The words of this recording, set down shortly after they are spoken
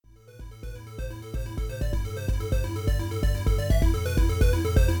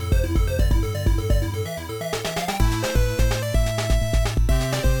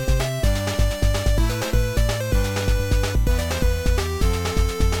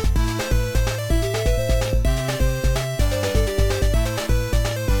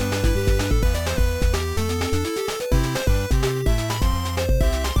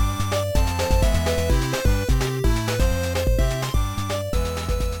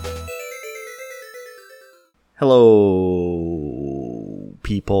Hello,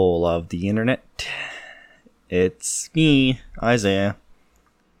 people of the internet. It's me, Isaiah.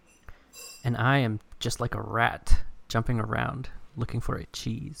 And I am just like a rat, jumping around, looking for a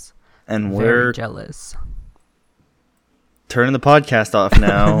cheese. And Very we're jealous. turning the podcast off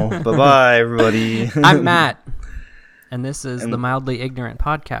now. Bye-bye, everybody. I'm Matt, and this is the Mildly Ignorant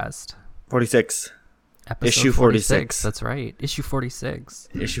Podcast. 46. Episode Issue 46. That's right, issue 46.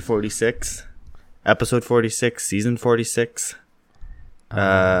 Issue 46. Episode 46. Season 46. What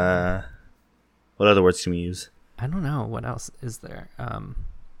other words can we use? I don't know. What else is there?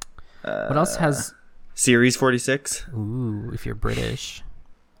 What else has... Series 46. Ooh, if you're British.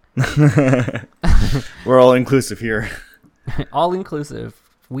 We're all inclusive here. All inclusive.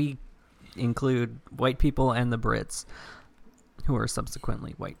 We include white people and the Brits, who are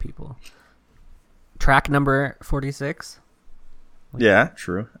subsequently white people. Track number 46. Yeah,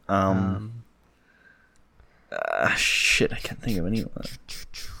 true. Shit, I can't think of anyone.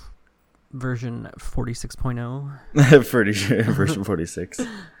 Version 46.0. Pretty sure. Version 46.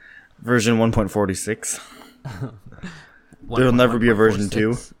 Version 1.46. There'll never be a version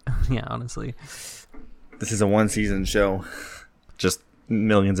 2. Yeah, honestly. This is a one-season show. Just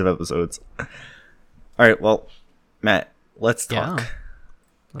millions of episodes. All right, well, Matt, let's talk.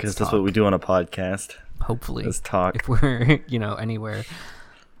 Because that's what we do on a podcast. Hopefully. Let's talk. If we're, anywhere.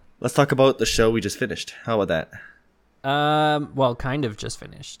 Let's talk about the show we just finished. How about that? Well, kind of just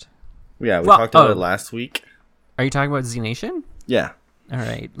finished. Yeah, we talked about it last week. Are you talking about Z Nation? Yeah. All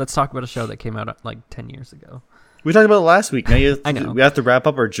right, let's talk about a show that came out like 10 years ago. We talked about it last week. Now I know. We have to wrap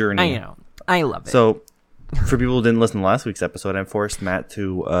up our journey. I know. I love it. So, for people who didn't listen to last week's episode, I forced Matt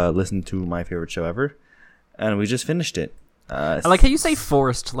to listen to my favorite show ever, and we just finished it. I like how you say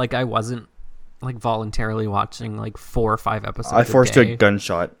forced, like I wasn't like voluntarily watching like 4 or 5 episodes. I forced a day. a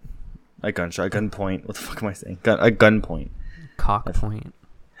gunshot. A gunpoint. What the fuck am I saying? A gunpoint. Cock point.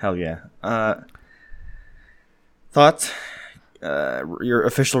 Hell yeah. Thoughts? Your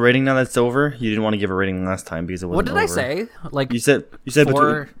official rating now that's over? You didn't want to give a rating last time because it wasn't What did over. I say? Like you said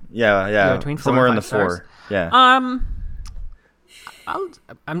 4, between between 4 somewhere and in the 5 stars? 4. Yeah.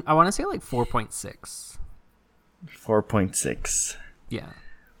 I want to say like 4.6. 4.6. Yeah.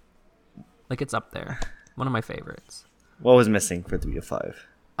 Like it's up there. One of my favorites. What was missing for it to be a 5?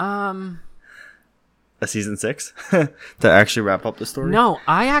 A season 6 to actually wrap up the story? No,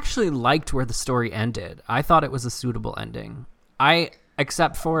 I actually liked where the story ended. I thought it was a suitable ending.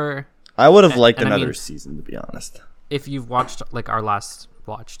 Except for I would have liked and another season, to be honest. If you've watched like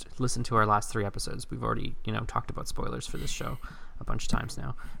listened to our last 3 episodes, we've already, talked about spoilers for this show a bunch of times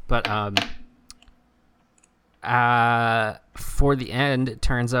now. But for the end, it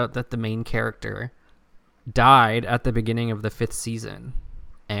turns out that the main character died at the beginning of the 5th season,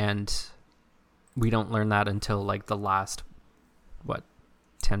 and we don't learn that until like the last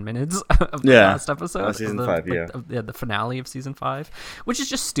 10 minutes of the last episode, season 5, the finale of season 5, which is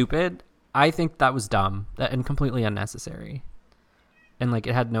just stupid. I think that was dumb and completely unnecessary, and like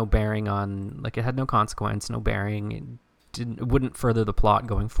it had no bearing on, like it had no consequence, no bearing. It wouldn't further the plot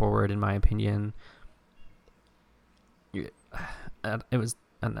going forward, in my opinion. It was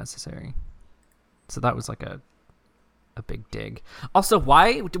unnecessary. So that was like a big dig. Also,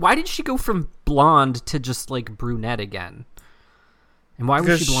 why did she go from blonde to just like brunette again? And why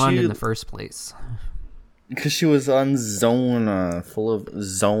was she blonde in the first place? Because she was on Zona, full of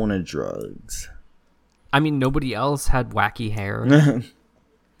Zona drugs. I mean, nobody else had wacky hair.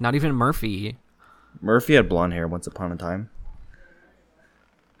 Not even Murphy. Murphy had blonde hair once upon a time.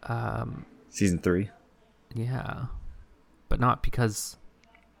 Season 3. Yeah. But not because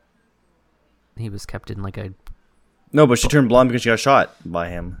he was kept in like a... No, but she turned blonde because she got shot by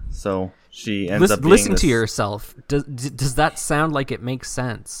him. So she ends up being Listen to yourself. Does that sound like it makes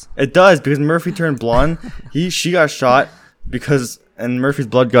sense? It does, because Murphy turned blonde. She got shot and Murphy's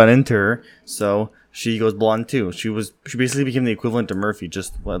blood got into her, so she goes blonde too. She basically became the equivalent to Murphy,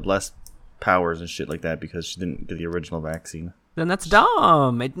 just had less powers and shit like that because she didn't get the original vaccine. Then that's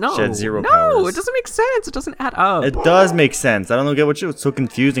dumb. She had 0 powers. It doesn't make sense. It doesn't add up. It does make sense. I don't know what's so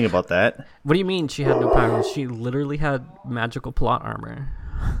confusing about that. What do you mean she had no powers? She literally had magical plot armor.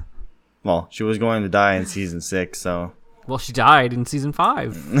 Well, she was going to die in season 6, so... Well, she died in season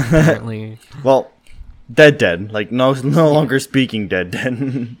 5, apparently. Well, dead. Like, no longer speaking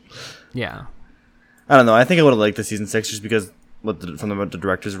dead. Yeah. I don't know. I think I would have liked the season 6 just because what the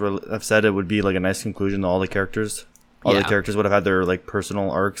directors have said, it would be like a nice conclusion to all the characters. All the characters would have had their like personal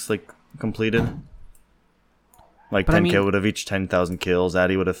arcs like completed. Like 10K would have each 10,000 kills.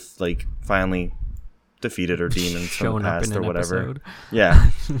 Addie would have like finally defeated her demons from the past or whatever. Episode. Yeah.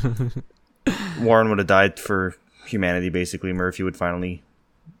 Warren would have died for humanity, basically, Murphy would finally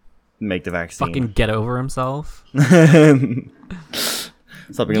make the vaccine. Fucking get over himself. Stop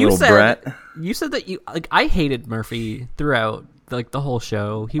being a little brat. You said that I hated Murphy throughout like the whole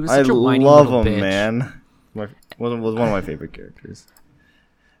show. He was such a I whiny love little him, bitch. man. Was one of my favorite characters.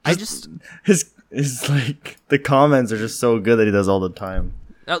 His like the comments are just so good that he does all the time.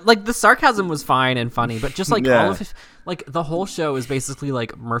 Like the sarcasm was fine and funny, but just like Yeah. all of his, like the whole show is basically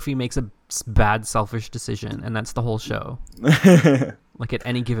like Murphy makes a bad selfish decision, and that's the whole show. Like at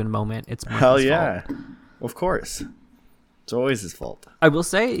any given moment, it's Murphy's Hell yeah, fault. of course. It's always his fault. I will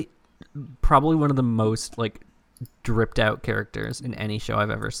say, probably one of the most like dripped out characters in any show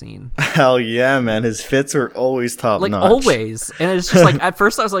I've ever seen. Hell yeah, man. His fits are always top Like notch. always, and it's just like at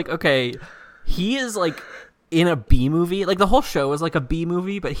first I was like, okay, he is like in a B movie. Like the whole show is like a B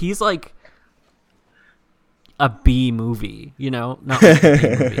movie, but he's like a B movie, you know, not like a B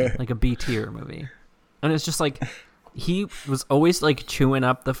movie, like a B tier movie. And it's just like he was always like chewing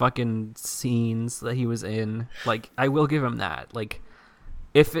up the fucking scenes that he was in. Like I will give him that. Like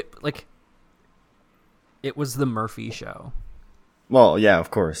if it was the Murphy show. Well, yeah,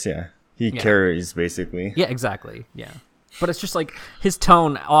 of course, yeah. He Yeah. carries basically. Yeah, exactly. Yeah. But it's just like his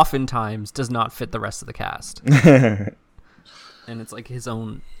tone oftentimes does not fit the rest of the cast. And it's like his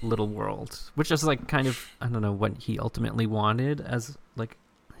own little world, which is like kind of, I don't know what he ultimately wanted as like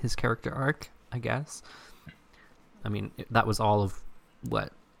his character arc, I guess. I mean, that was all of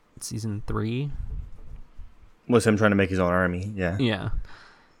what, season 3? Was him trying to make his own army, yeah. Yeah.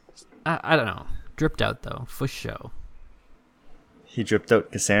 I don't know. Dripped out though, for show. He dripped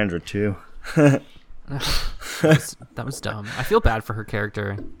out Cassandra too. That was dumb. I feel bad for her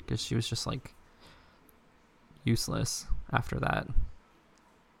character because she was just like useless after that.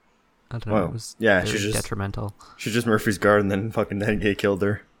 I don't know. Well, It was yeah, very she just- detrimental. She's just Murphy's guard, and then fucking Dengay killed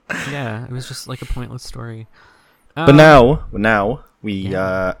her. Yeah, it was just like a pointless story. But now we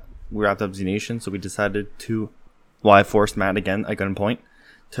Yeah. we wrapped up Z Nation, so we decided to. Well, I forced Matt again at gunpoint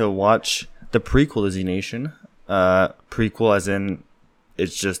to watch the prequel to Z Nation. Prequel, as in,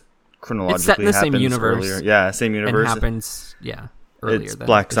 it's just chronologically It's set in the same happens universe. earlier. Yeah, same and universe. happens, earlier It's than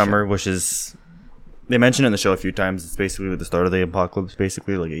Black the show. Summer, which is they mentioned it in the show a few times. It's basically the start of the apocalypse,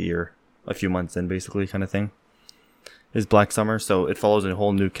 basically like a few months in, basically kind of thing. Is Black Summer, so it follows a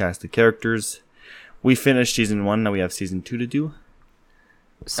whole new cast of characters. We finished season 1, now we have season 2 to do.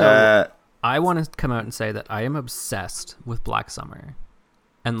 So I want to come out and say that I am obsessed with Black Summer,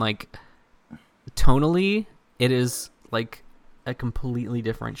 and like tonally, it is like a completely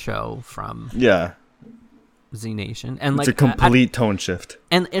different show from Yeah, Z Nation, and like it's a complete tone shift.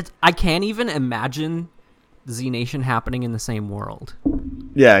 and I can't even imagine Z Nation happening in the same world.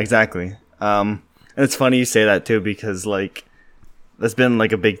 Yeah, exactly. And it's funny you say that too, because like that's been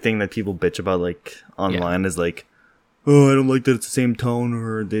like a big thing that people bitch about like online is like, oh, I don't like that it's the same tone,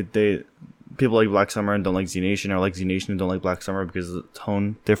 or they people like Black Summer and don't like Z Nation, or like Z Nation and don't like Black Summer because of the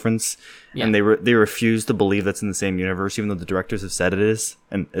tone difference. Yeah. And they refuse to believe that's in the same universe, even though the directors have said it is,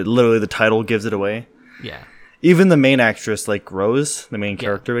 and literally the title gives it away. Yeah. Even the main actress, like Rose, the main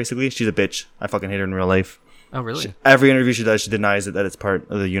character, basically, she's a bitch. I fucking hate her in real life. Oh, really? Every interview she does, she denies it that it's part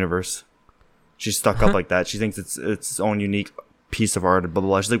of the universe. She's stuck up like that. She thinks it's its own unique piece of art. Blah blah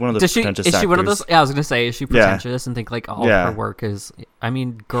blah. She's like one of those pretentious Is she one of actors. those? Yeah, I was gonna say, is she pretentious and think like all Yeah. of her work is? I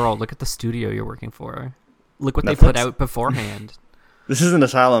mean, girl, look at the studio you're working for. Look what they Netflix? put out beforehand. This isn't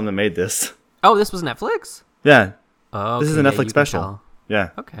Asylum that made this. Oh, this was Netflix. Yeah, Oh, This is a Netflix special. yeah,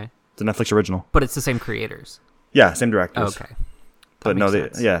 Okay, it's a Netflix original. but it's the same creators. Yeah, same directors. Okay, but no,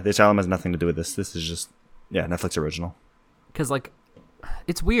 makes sense. the Asylum has nothing to do with this. This is just Netflix original. because like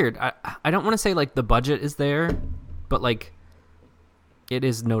it's weird. I don't want to say like the budget is there, but like it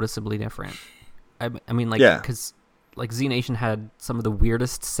is noticeably different. I mean like Yeah. because like Z Nation had some of the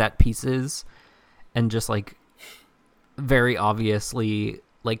weirdest set pieces and just like very obviously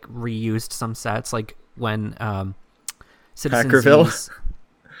like reused some sets, like when Citizen Hackerville? Z's,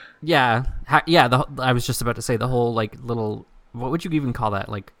 I was just about to say the whole like little, what would you even call that,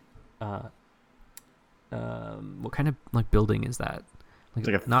 like what kind of like building is that? It's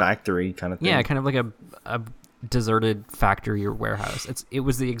like a factory kind of thing. Yeah, kind of like a deserted factory or warehouse. It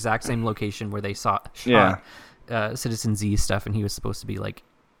was the exact same location where they shot Citizen Z stuff, and he was supposed to be like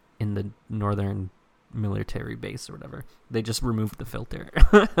in the northern military base or whatever. They just removed the filter.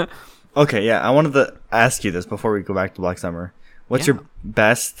 Okay, yeah. I wanted to ask you this before we go back to Black Summer. What's Yeah. your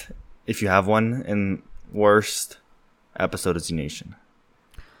best, if you have one, and worst episode of Z Nation?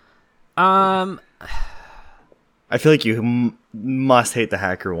 Um, I feel like you must hate the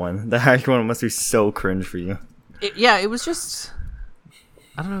hacker one. The hacker one must be so cringe for you. it was just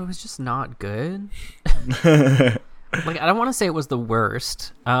I don't know, it was just not good. Like, I don't want to say it was the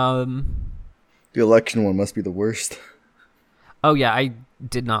worst. The election one must be the worst. Oh yeah, I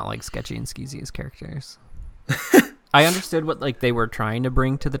did not like Sketchy and Skeezy as characters. I understood what like they were trying to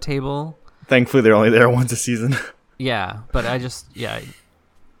bring to the table. Thankfully, they're only there once a season. Yeah, but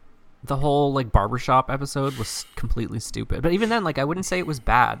the whole like barbershop episode was completely stupid. But even then, like I wouldn't say it was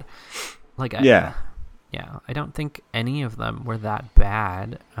bad. Like I don't think any of them were that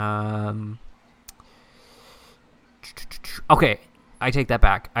bad. Okay, I take that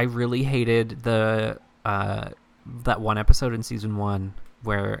back. I really hated the that one episode in season 1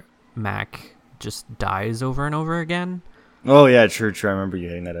 where Mac just dies over and over again. Oh yeah, true. I remember you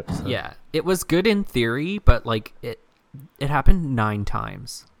hating that episode. Yeah, it was good in theory, but like it happened 9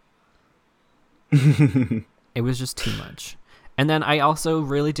 times. It was just too much. And then I also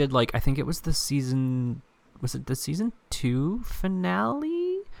really did like, I think it was the season 2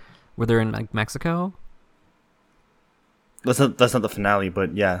 finale where they're in like Mexico. That's not the finale,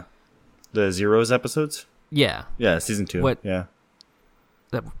 but yeah, the Zeros episodes. Yeah, season 2. What? Yeah,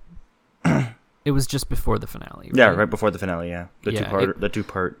 that it was just before the finale. Right? Yeah, right before the finale. Yeah, the two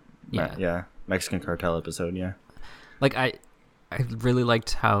part. Yeah, Mexican cartel episode. Yeah, like I really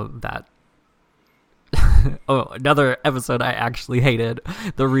liked how that. Oh, another episode I actually hated,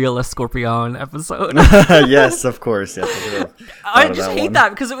 the Real Escorpion episode. Yes, of course. Yes, I just hate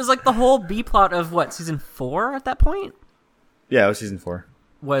that because it was like the whole B plot of what, season 4 at that point? Yeah, it was season 4.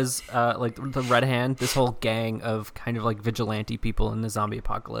 Was like the Red Hand, this whole gang of kind of like vigilante people in the zombie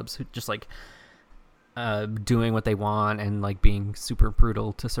apocalypse who just like doing what they want and like being super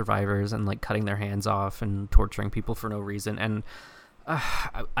brutal to survivors and like cutting their hands off and torturing people for no reason. And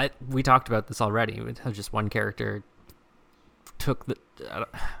we talked about this already. Just one character took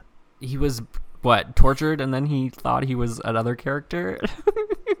he was tortured and then he thought he was another character.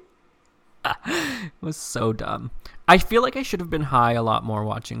 It was so dumb. I feel like I should have been high a lot more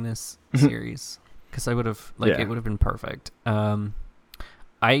watching this series because I would have it would have been perfect.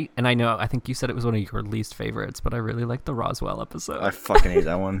 I think you said it was one of your least favorites, but I really liked the Roswell episode. I fucking hate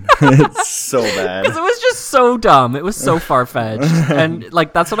that one. It's so bad because it was just so dumb. It was so far fetched, and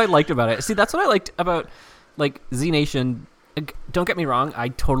like that's what I liked about it. See, that's what I liked about like Z Nation. Don't get me wrong, I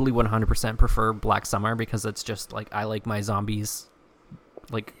totally 100% prefer Black Summer because it's just like I like my zombies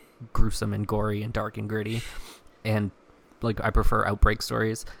like gruesome and gory and dark and gritty, and like I prefer Outbreak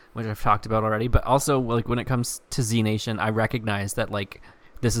stories, which I've talked about already. But also like when it comes to Z Nation, I recognize that like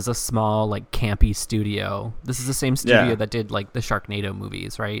this is a small like campy studio. This is the same studio that did like the Sharknado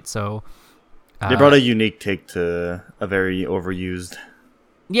movies, right? So they brought a unique take to a very overused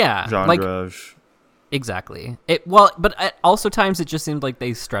genre. Like, exactly. But also times it just seemed like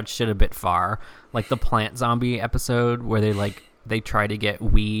they stretched it a bit far. Like the plant zombie episode where they try to get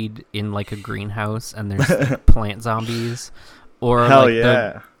weed in like a greenhouse and there's plant zombies, or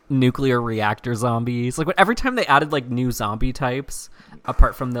the nuclear reactor zombies. Like every time they added like new zombie types,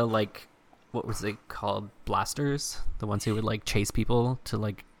 apart from the like, what was it called? Blasters, the ones who would like chase people to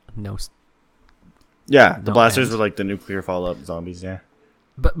like no. Yeah, the blasters were like the nuclear fallout zombies. Yeah.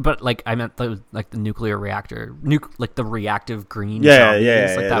 But like I meant the nuclear reactor, like the reactive green.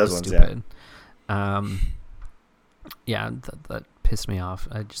 Zombies. Like that was stupid. That pissed me off.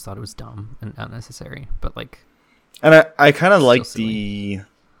 I just thought it was dumb and unnecessary. But like, and I kind of like they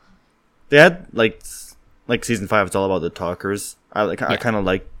had like season 5. It's all about the talkers. I kind of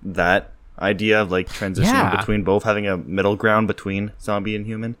like that idea of like transitioning between both, having a middle ground between zombie and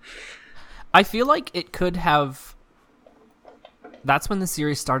human. I feel like it could have. That's when the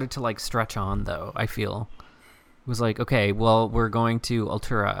series started to like stretch on, though. I feel it was like, okay, well, we're going to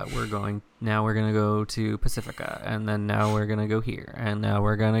Altura. We're going to go to Pacifica, and then now we're gonna go here, and now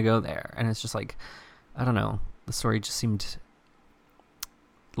we're gonna go there, and it's just like, I don't know. The story just seemed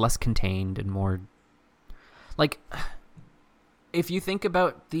less contained and more like. If you think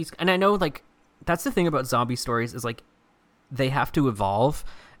about these, and I know like that's the thing about zombie stories is like they have to evolve.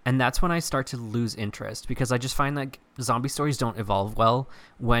 And that's when I start to lose interest because I just find like zombie stories don't evolve well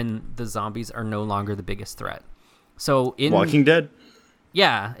when the zombies are no longer the biggest threat. So in Walking Dead?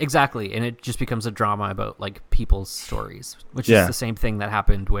 Yeah, exactly. And it just becomes a drama about like people's stories, which is the same thing that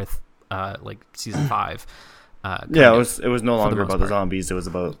happened with like season 5. It was no longer about the zombies. It was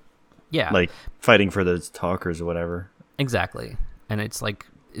about like fighting for the talkers or whatever. Exactly. And it's like,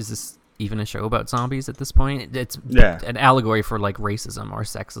 is this even a show about zombies at this point? It's an allegory for like racism or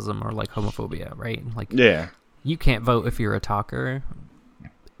sexism or like homophobia, right? Like, you can't vote if you're a talker.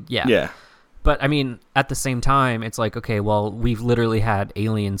 But I mean, at the same time, it's like, okay, well, we've literally had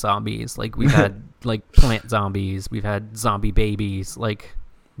alien zombies. Like, we've had like plant zombies. We've had zombie babies. Like,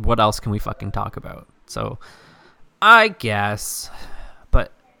 what else can we fucking talk about? So, I guess.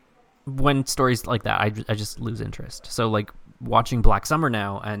 But when stories like that, I just lose interest. So, like, watching Black Summer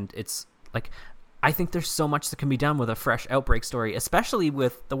now, and it's like, I think there's so much that can be done with a fresh Outbreak story, especially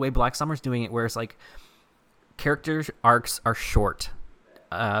with the way Black Summer's doing it, where it's like character arcs are short.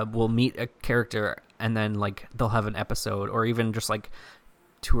 We'll meet a character and then like they'll have an episode, or even just like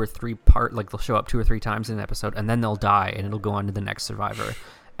 2 or 3 like they'll show up 2 or 3 times in an episode and then they'll die and it'll go on to the next survivor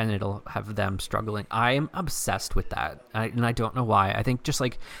and it'll have them struggling. I am obsessed with that. And I don't know why. I think just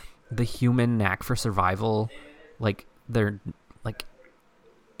like the human knack for survival, like they're like,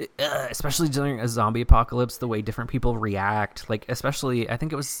 especially during a zombie apocalypse, the way different people react, like especially, I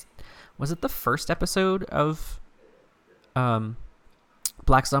think was it the first episode of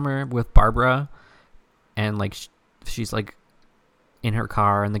Black Summer with Barbara, and like she's like in her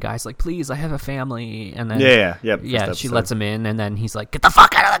car and the guy's like, please, I have a family, and then she lets him in and then he's like, get the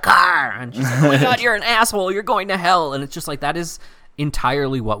fuck out of the car, and she's like, oh my god, you're an asshole, you're going to hell. And it's just like, that is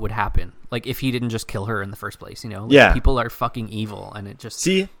entirely what would happen like if he didn't just kill her in the first place, you know? Like, people are fucking evil, and it just...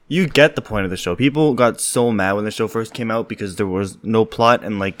 See, you get the point of the show. People got so mad when the show first came out because there was no plot,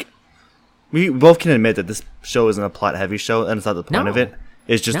 and like we both can admit that this show isn't a plot heavy show, and it's not the point of it.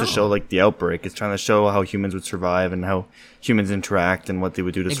 It's just to show like the Outbreak. It's trying to show how humans would survive and how humans interact and what they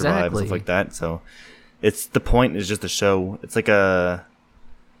would do to survive and stuff like that. So it's the point is just a show. It's like I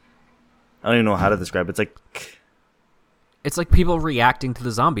don't even know how to describe it. It's like people reacting to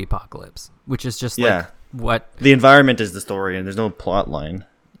the zombie apocalypse, which is just like what the environment is the story, and there's no plot line.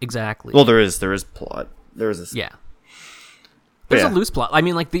 Exactly. Well, there is plot. There's a loose plot. I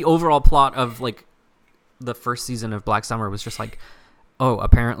mean, like the overall plot of like the first season of Black Summer was just like, oh,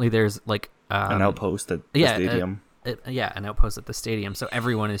 apparently there's like an outpost at the stadium. An outpost at the stadium. So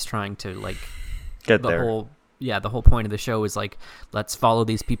everyone is trying to like get there. The whole point of the show is like, let's follow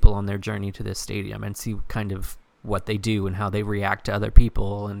these people on their journey to this stadium and see kind of what they do and how they react to other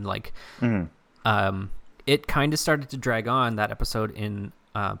people. And like, it kind of started to drag on, that episode in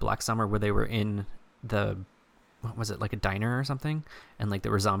Black Summer where they were in what was it, like a diner or something? And like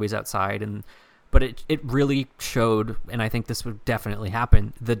there were zombies outside, but it really showed, and I think this would definitely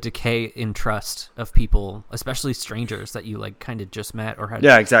happen, the decay in trust of people, especially strangers that you like kind of just met or had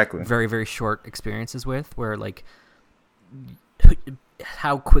very, very short experiences with, where like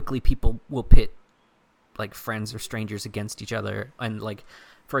how quickly people will pit like friends or strangers against each other. And like,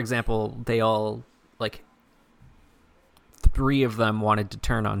 for example, they all like 3 of them wanted to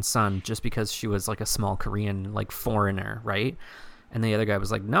turn on Sun just because she was like a small Korean like foreigner, right? And the other guy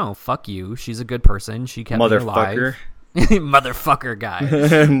was like, no, fuck you. She's a good person. She kept me alive. Motherfucker guy.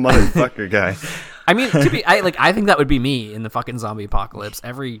 Motherfucker guy. I mean, I think that would be me in the fucking zombie apocalypse.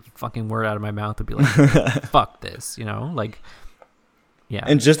 Every fucking word out of my mouth would be like, fuck this, you know? Like, yeah.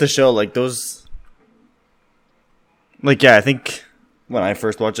 And just to show, like, those... Like, yeah, I think when I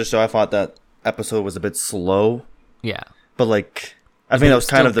first watched the show, I thought that episode was a bit slow. Yeah. But, like, I think that was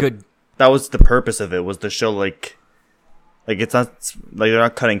kind of good. That was the purpose of it, was to show, like, it's not like they're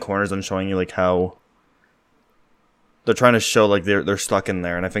not cutting corners and showing you like how they're trying to show like they're stuck in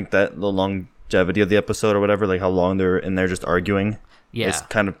there. And I think that the longevity of the episode or whatever, like how long they're in there just arguing, is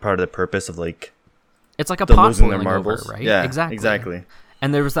kind of part of the purpose of like, it's like a pot losing their boiling marbles, over, right? Yeah, exactly.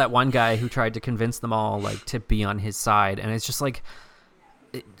 And there was that one guy who tried to convince them all like to be on his side, and it's just like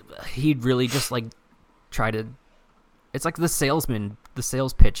he'd really just like try to. It's like the sales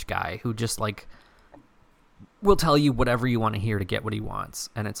pitch guy who just like will tell you whatever you want to hear to get what he wants.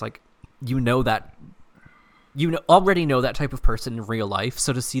 And it's like, already know that type of person in real life.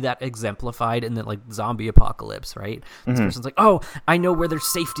 So to see that exemplified in the like zombie apocalypse, right? This person's like, oh, I know where there's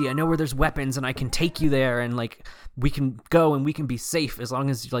safety. I know where there's weapons and I can take you there. And like, we can go and we can be safe as long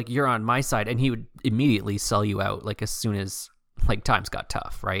as like you're on my side. And he would immediately sell you out like as soon as like times got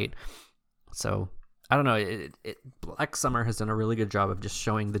tough. Right. So I don't know. Black Summer has done a really good job of just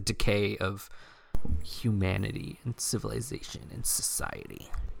showing the decay of humanity and civilization and society.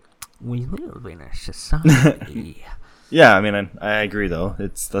 We live in a society. Yeah, I mean, I agree though.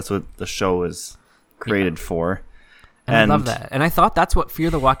 That's what the show is created for. And I love that. And I thought that's what Fear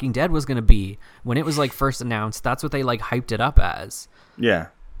the Walking Dead was going to be when it was like first announced. That's what they like hyped it up as. Yeah.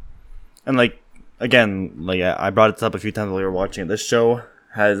 And like again, like I brought it up a few times while we were watching it. This show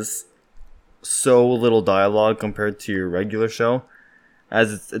has so little dialogue compared to your regular show,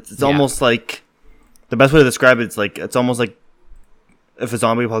 as it's almost like, the best way to describe it, it's almost like if a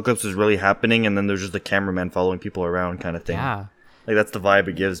zombie apocalypse is really happening and then there's just a cameraman following people around kind of thing. Yeah. Like that's the vibe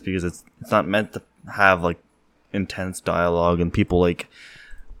it gives because it's not meant to have like intense dialogue and people like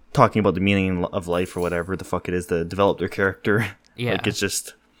talking about the meaning of life or whatever the fuck it is to develop their character. Yeah. Like it's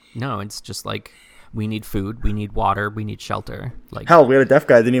just it's just like we need food, we need water, we need shelter. Like hell, we had a deaf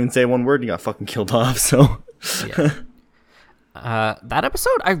guy that didn't even say one word and he got fucking killed off. So yeah. That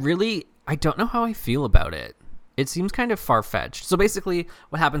episode, I don't know how I feel about it. It seems kind of far-fetched. So basically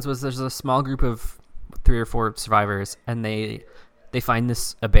what happens was there's a small group of 3 or 4 survivors and they find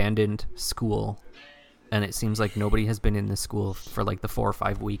this abandoned school, and it seems like nobody has been in this school for like the 4 or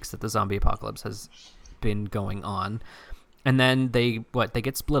 5 weeks that the zombie apocalypse has been going on. And then they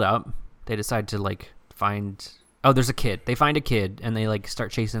get split up. They decide to like there's a kid. They find a kid and they like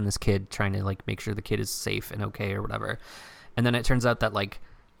start chasing this kid, trying to like make sure the kid is safe and okay or whatever. And then it turns out that like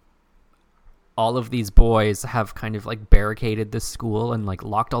all of these boys have kind of like barricaded this school and like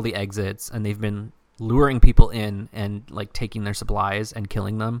locked all the exits, and they've been luring people in and like taking their supplies and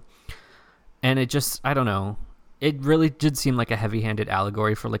killing them. And it just, I don't know, it really did seem like a heavy-handed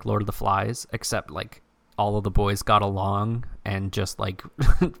allegory for like Lord of the Flies, except like all of the boys got along and just like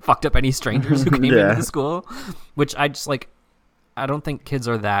fucked up any strangers who came into the school, which I just like, I don't think kids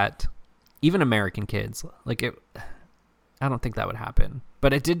are that, even American kids, like it, I don't think that would happen.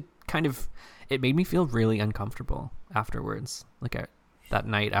 But it did kind of, it made me feel really uncomfortable afterwards. Like that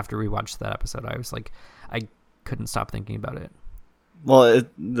night after we watched that episode, I was like, I couldn't stop thinking about it. Well,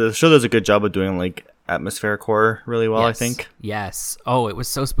 the show does a good job of doing like atmospheric horror really well. Yes. I think. Yes. Oh, it was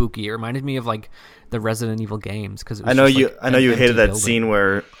so spooky. It reminded me of like the Resident Evil games because I know you hated that scene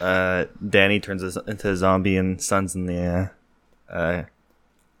where Danny turns into a zombie and Sun's in the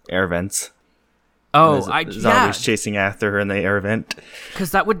air vents. Oh, zombies chasing after her in the air vent.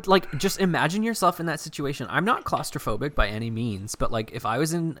 Because that would like just imagine yourself in that situation. I'm not claustrophobic by any means, but like if I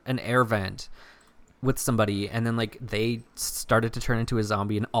was in an air vent with somebody and then like they started to turn into a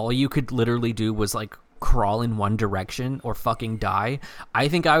zombie and all you could literally do was like crawl in one direction or fucking die, I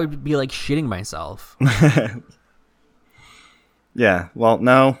think I would be like shitting myself. Yeah, well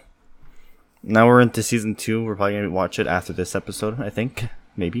now we're into season 2. We're probably gonna watch it after this episode, I think.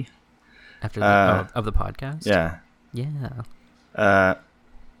 Maybe after of the podcast. Yeah.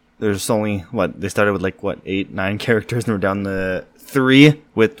 There's only they started with 8-9 characters and we're down to 3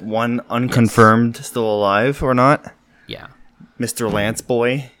 with one unconfirmed still alive or not. Yeah. Mr. Lance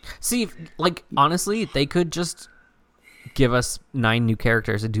Boy. See, like honestly, they could just give us 9 new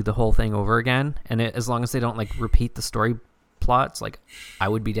characters and do the whole thing over again, and as long as they don't like repeat the story plots, like I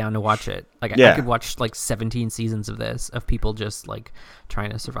would be down to watch it. Like I could watch like 17 seasons of this of people just like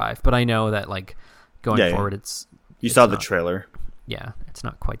trying to survive. But I know that like going forward, it's saw the trailer. Yeah, it's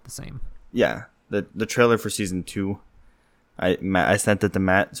not quite the same. Yeah, the trailer for season 2. I sent it to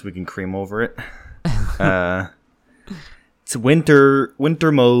Matt so we can cream over it. It's winter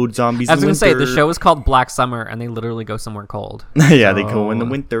mode, zombies. I was going to say the show is called Black Summer, and they literally go somewhere cold. Yeah, they go in the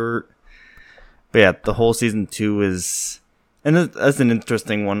winter. But yeah, the whole season 2 is, and that's an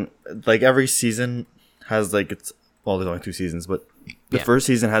interesting one. Like every season has like there's only 2 seasons, but the first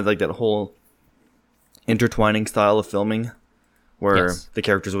season had like that whole intertwining style of filming, where the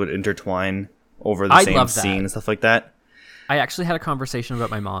characters would intertwine over the same scene and stuff like that. I actually had a conversation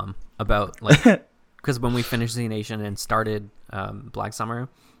with my mom about like, because when we finished Z Nation and started Black Summer,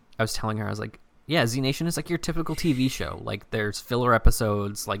 I was telling her, I was like, yeah, Z Nation is like your typical TV show. Like there's filler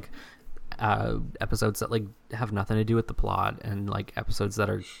episodes, like episodes that like have nothing to do with the plot, and like episodes that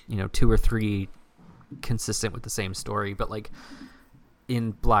are 2 or 3 consistent with the same story. But like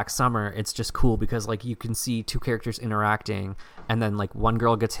in Black Summer, it's just cool because like you can see 2 characters interacting, and then like one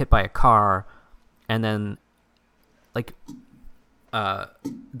girl gets hit by a car, and then like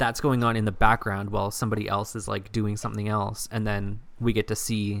that's going on in the background while somebody else is like doing something else, and then we get to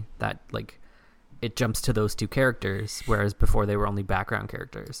see that like it jumps to those 2 characters, whereas before they were only background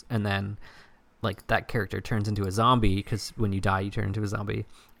characters. And then like that character turns into a zombie because when you die you turn into a zombie,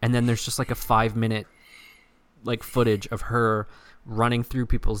 and then there's just like a 5-minute like footage of her running through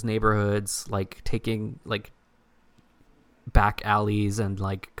people's neighborhoods, like taking like back alleys and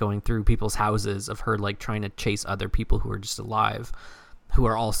like going through people's houses, of her like trying to chase other people who are just alive, who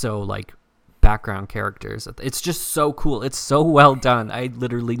are also like background characters. It's just so cool. It's so well done. I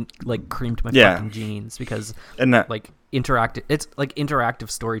literally like creamed my fucking jeans because like interactive. It's like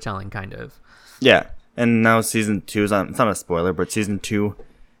interactive storytelling kind of. Yeah, and now season 2 is it's not a spoiler, but season 2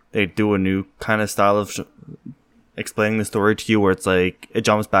 they do a new kind of style of explaining the story to you, where it's like it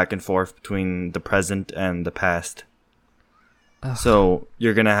jumps back and forth between the present and the past. Ugh. So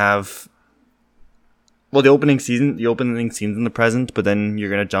you're gonna have the opening scenes in the present, but then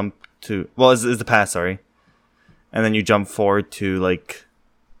you're gonna jump to is the past, sorry. and then you jump forward to like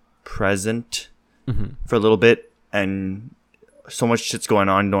present Mm-hmm. for a little bit, and so much shit's going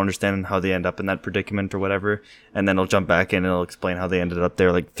on, you don't understand how they end up in that predicament or whatever, and then it'll jump back in and it'll explain how they ended up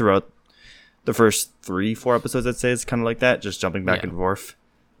there. Like throughout the first 3-4 episodes, I'd say it's kind of like that, just jumping back and forth,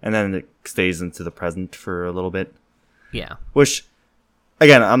 and then it stays into the present for a little bit. Yeah. Which,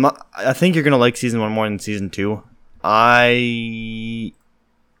 again, I think you're gonna like season 1 more than season 2. I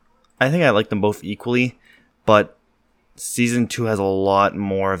think I like them both equally, but season 2 has a lot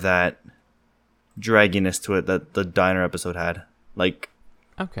more of that dragginess to it that the diner episode had. Like,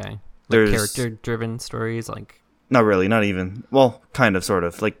 okay, like there's character-driven stories, like not really, not even. Well, kind of, sort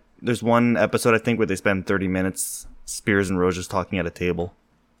of. Like, there's one episode I think where they spend 30 minutes, Spears and Rose just talking at a table.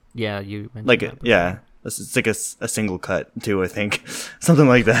 Yeah, you mentioned Like, that before. yeah, it's like a single cut too. I think something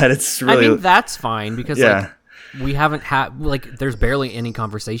like that. It's really. I mean, that's fine because Yeah. like we haven't had like there's barely any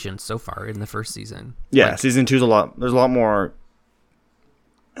conversation so far in the first season. Yeah, Like, season 2's a lot. There's a lot more.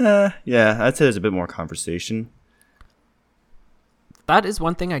 Yeah, I'd say there's a bit more conversation. that is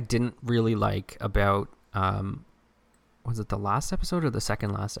one thing I didn't really like about was it the last episode or the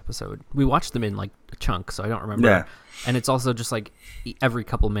second last episode? We watched them in like a chunk, so I don't remember. Yeah. And it's also just like every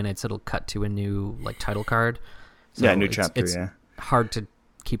couple minutes it'll cut to a new like title card. So Yeah, new chapter. It's Yeah. hard to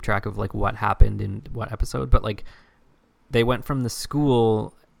keep track of like what happened in what episode, but like they went from the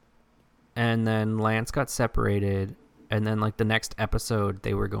school and then Lance got separated, and then like the next episode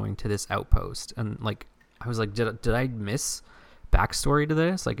they were going to this outpost, and like I was like, did I miss backstory to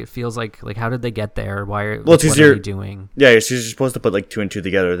this? Like it feels like how did they get there? Why are Well, it's what easier- are they doing? Yeah, so you're supposed to put like 2 and 2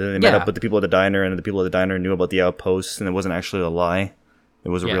 together. Then they met Yeah. up with the people at the diner, and the people at the diner knew about the outpost, and it wasn't actually a lie. It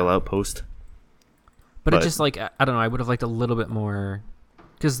was a Yeah. real outpost. But it But- just like I don't know, I would have liked a little bit more,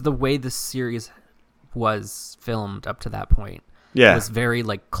 because the way the series was filmed up to that point Yeah. was very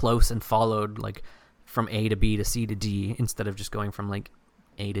like close and followed like from A to B to C to D instead of just going from like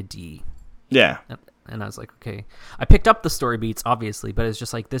A to D. Yeah. And I was like, okay, I picked up the story beats obviously, but it's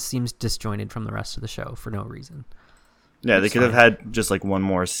just like this seems disjointed from the rest of the show for no reason. Yeah, they It's could have fine. had just like one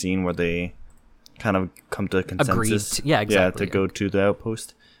more scene where they kind of come to a consensus. Yeah, exactly. Yeah, to go to the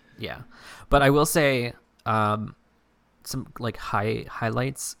outpost. Yeah, but I will say some like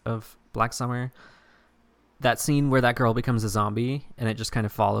highlights of Black Summer. That scene where that girl becomes a zombie and it just kind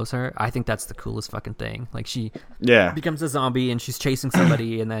of follows her. I think that's the coolest fucking thing. Like she Yeah. becomes a zombie and she's chasing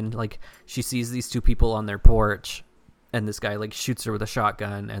somebody, and then like she sees these two people on their porch, and this guy like shoots her with a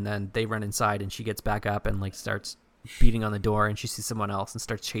shotgun, and then they run inside and she gets back up and like starts beating on the door, and she sees someone else and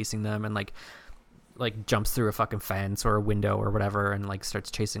starts chasing them, and like jumps through a fucking fence or a window or whatever and like starts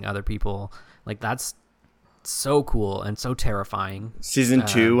chasing other people. Like that's so cool and so terrifying. Season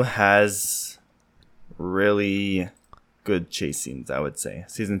 2 has really good chase scenes, I would say.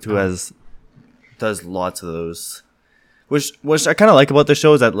 Season 2 does lots of those. Which I kind of like about the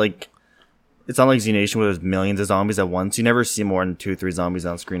show is that, like, it's not like Z Nation where there's millions of zombies at once. You never see more than 2-3 zombies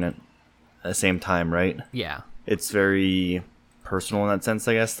on screen at the same time, right? Yeah. It's very personal in that sense,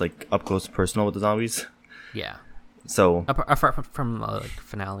 I guess. Like, up close and personal with the zombies. Yeah. So, Apart from like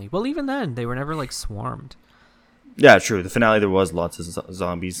finale. Well, even then they were never like swarmed. yeah, true. The finale, there was lots of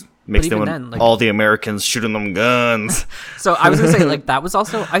zombies. Mixed in even with then, like- all the Americans shooting them guns. So I was gonna say like that was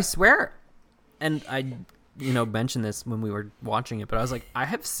also, I swear, and I mentioned this when we were watching it, but I was like, I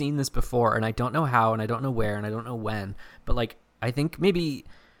have seen this before and I don't know how and I don't know where and I don't know when, but like I think maybe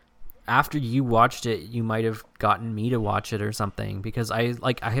after you watched it you might have gotten me to watch it or something, because I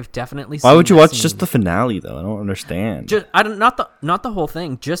have definitely seen Why would you that watch scene. just the finale, though? I don't understand. Just I don't, not the whole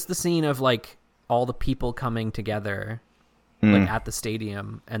thing, just the scene of like all the people coming together like at the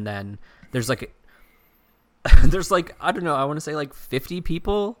stadium, and then there's like there's like, I don't know, I want to say like 50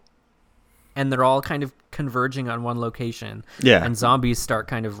 people, and they're all kind of converging on one location. Yeah. And zombies start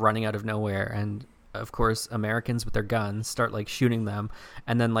kind of running out of nowhere, and of course Americans with their guns start like shooting them,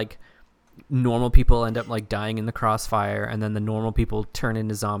 and then like normal people end up like dying in the crossfire, and then the normal people turn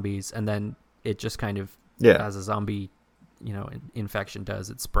into zombies, and then it just kind of, Yeah. as a zombie infection does,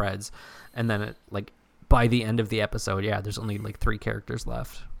 it spreads, and then it like by the end of the episode, yeah, there's only like 3 characters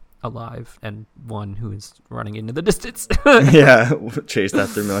left alive and one who is running into the distance. Yeah, chased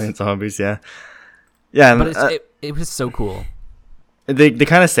after a million zombies. Yeah, yeah. But And, it was so cool. they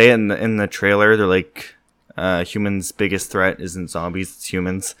kind of say it in the trailer. They're like, humans' biggest threat isn't zombies; it's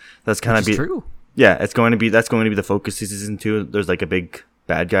humans. That's kind of Which is true. Yeah, that's going to be the focus of season 2. There's like a big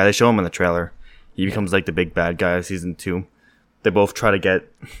bad guy. They show him in the trailer. He becomes like the big bad guy of season 2. They both try to get.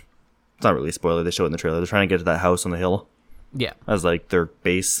 It's not really a spoiler. They show it in the trailer. They're trying to get to that house on the hill Yeah. as like their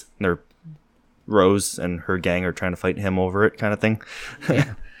base. Their Rose and her gang are trying to fight him over it, kind of thing.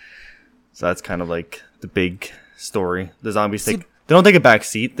 Yeah. So that's kind of like the big story. The zombies they don't take a back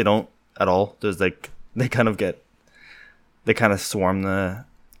seat. They don't at all. There's like they kind of swarm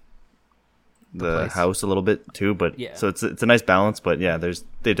the house a little bit too. But so it's a nice balance. But yeah,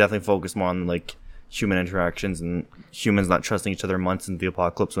 they definitely focus more on like human interactions and humans not trusting each other months into the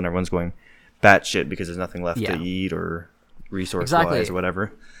apocalypse when everyone's going batshit because there's nothing left to eat or resource wise or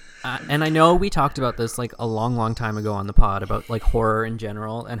whatever. And I know we talked about this like a long time ago on the pod about like horror in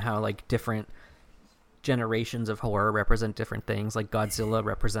general and how like different generations of horror represent different things. Like Godzilla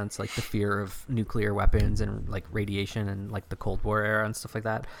represents like the fear of nuclear weapons and like radiation and like the Cold War era and stuff like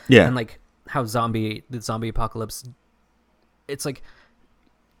that. Yeah. And like how the zombie apocalypse, it's like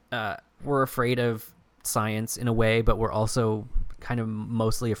we're afraid of science in a way, but we're also kind of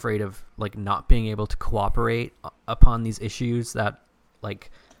mostly afraid of like not being able to cooperate upon these issues that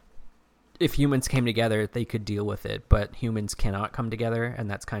like if humans came together they could deal with it, but humans cannot come together. And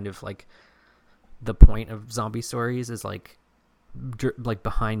that's kind of like the point of zombie stories is like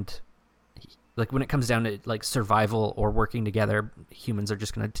behind like when it comes down to like survival or working together, humans are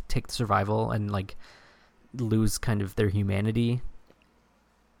just going to take the survival and like lose kind of their humanity.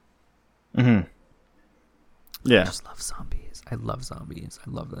 Yeah, I just love zombies. I love zombies. I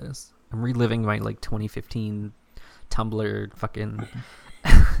love this. I'm reliving my like 2015 Tumblr fucking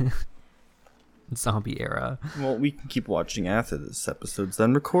zombie era. Well, we can keep watching after this episode's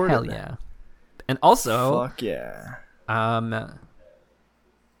done recorded. Hell yeah. And also, fuck yeah.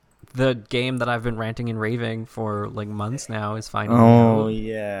 The game that I've been ranting and raving for like months now is finally out.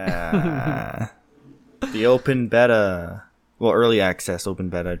 Yeah. The open beta, early access open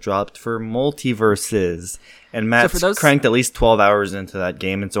beta dropped for Multiverses, and Matt's cranked at least 12 hours into that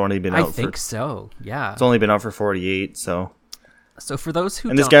game. It's only been out I think so. Yeah. It's only been out for 48, so for those who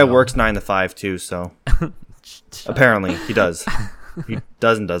and this guy works 9 to 5 too, so apparently he does. He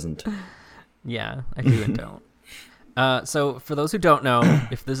does and doesn't. Yeah, I do and don't. So for those who don't know,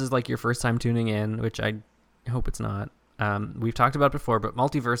 if this is like your first time tuning in, which I hope it's not, we've talked about it before, but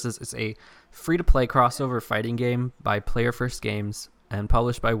Multiverses is a free-to-play crossover fighting game by Player First Games and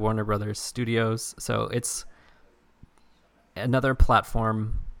published by Warner Brothers Studios. So it's another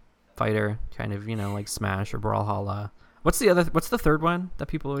platform fighter, kind of, like Smash or Brawlhalla. What's the third one that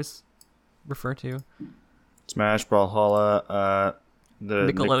people always refer to? Smash, Brawlhalla,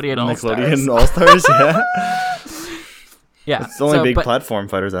 the Nickelodeon All-Stars, yeah. Yeah. It's the only big platform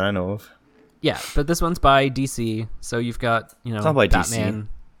fighters that I know of. Yeah, but this one's by DC, so you've got, it's not by Batman.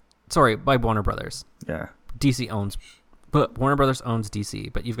 DC. Sorry, by Warner Brothers. Yeah. But Warner Brothers owns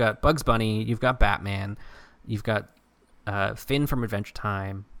DC, but you've got Bugs Bunny, you've got Batman, you've got Finn from Adventure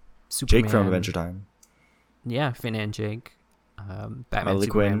Time, Superman. Jake from Adventure Time. Yeah, Finn and Jake. Batman, Harley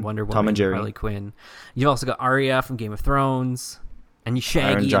Superman, Quinn, Wonder Woman, Tom and Jerry. Harley Quinn. You've also got Arya from Game of Thrones, and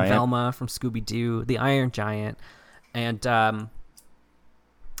Shaggy and Velma from Scooby-Doo, the Iron Giant, and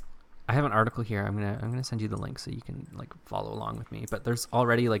I have an article here. I'm gonna send you the link so you can like follow along with me. But there's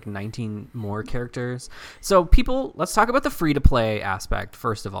already like 19 more characters. So let's talk about the free to play aspect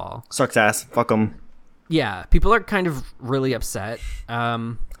first of all. Sucks ass. Fuck them. Yeah, people are kind of really upset.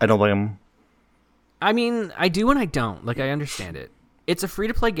 I don't blame them. I mean, I do and I don't. Like, I understand it. It's a free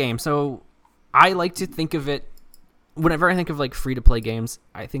to play game, so I like to think of it. Whenever I think of like free to play games,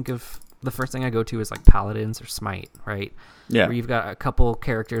 I think of the first thing I go to is like Paladins or Smite, right? Yeah. Where you've got a couple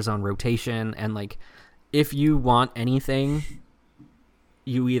characters on rotation, and like if you want anything,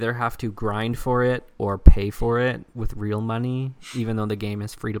 you either have to grind for it or pay for it with real money, even though the game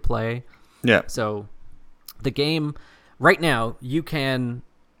is free to play. Yeah. So the game right now, you can,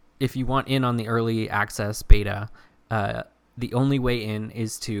 if you want in on the early access beta, the only way in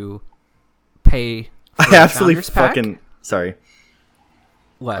is to pay for I absolutely fucking pack. Sorry.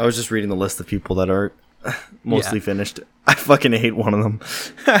 What? I was just reading the list of people that are mostly finished. I fucking hate one of them.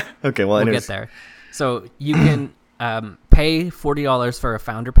 Okay, well, anyways. We'll get there. So you can pay $40 for a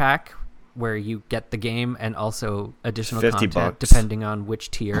founder pack where you get the game and also additional content $50 depending on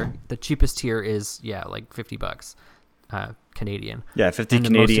which tier. The cheapest tier is like $50 Canadian. Yeah, 50 and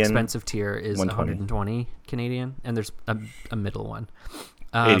Canadian. The most expensive tier is 120 Canadian, and there's a middle one.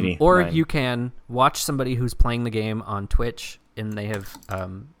 Or you can watch somebody who's playing the game on Twitch, and they have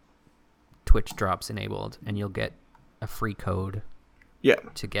Twitch drops enabled, and you'll get a free code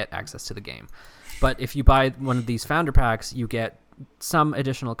to get access to the game. But if you buy one of these founder packs, you get some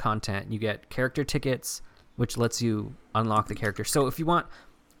additional content. You get character tickets, which lets you unlock the character. So if you want,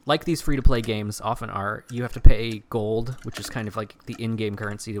 like these free-to-play games often are, you have to pay gold, which is kind of like the in-game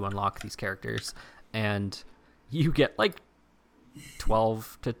currency to unlock these characters. And you get like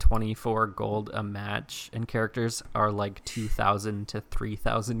 12 to 24 gold a match, and characters are like 2,000 to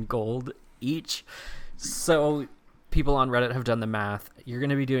 3,000 gold each. So people on Reddit have done the math. You're going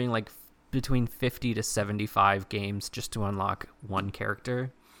to be doing like between 50 to 75 games just to unlock one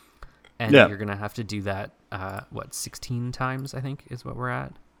character. And you're going to have to do that, 16 times, I think, is what we're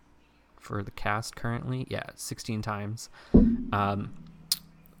at for the cast currently. Yeah, 16 times.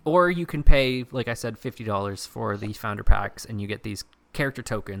 Or you can pay, like I said, $50 for the founder packs, and you get these character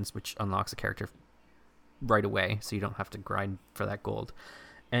tokens, which unlocks a character right away, so you don't have to grind for that gold.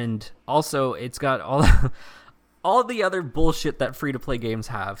 And also, it's got all the other bullshit that free-to-play games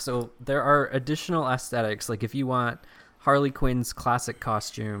have. So there are additional aesthetics, like if you want Harley Quinn's classic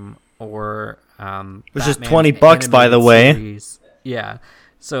costume, or which is $20, by the way. Series. Yeah.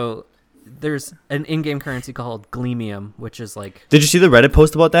 So there's an in-game currency called Gleamium, which is like... Did you see the Reddit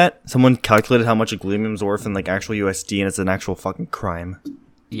post about that? Someone calculated how much a Gleamium's worth in like actual USD, and it's an actual fucking crime.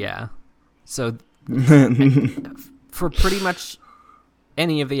 Yeah. So for pretty much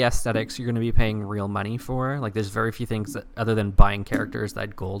any of the aesthetics, you're going to be paying real money for. Like, there's very few things that, other than buying characters,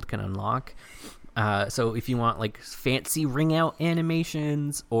 that gold can unlock. So if you want like fancy ring out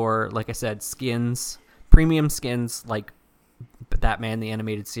animations, or like I said, skins, premium skins like Batman the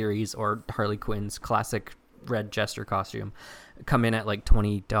Animated Series or Harley Quinn's classic red Jester costume, come in at like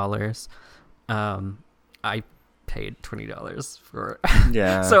 $20. I paid $20 for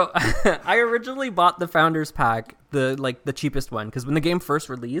yeah. So I originally bought the Founders Pack, the cheapest one, because when the game first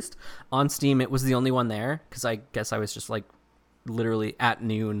released on Steam, it was the only one there, because I guess I was just like literally at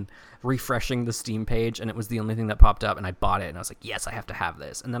noon refreshing the Steam page, and it was the only thing that popped up, and I bought it, and I was like, yes, I have to have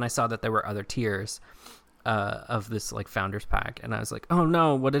this. And then I saw that there were other tiers of this like Founders Pack, and I was like, oh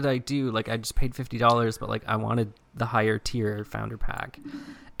no, what did I do? Like, I just paid $50, but like I wanted the higher tier Founder Pack.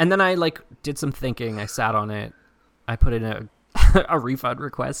 And then I like did some thinking, I sat on it, I put in a refund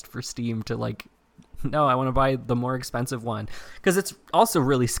request for Steam to like, no, I want to buy the more expensive one, because it's also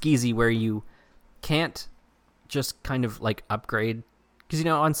really skeezy where you can't just kind of like upgrade, because you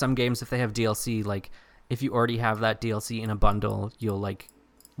know on some games if they have DLC, like if you already have that DLC in a bundle,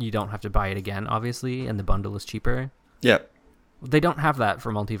 you don't have to buy it again, obviously, and the bundle is cheaper. Yeah. They don't have that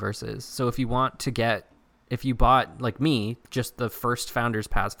for Multiverses. So if you bought, like me, just the first Founders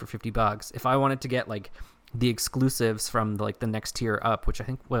Pass for $50, if I wanted to get like the exclusives from like the next tier up, which I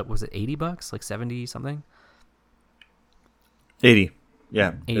think, what was it, $80, like 70 something? 80.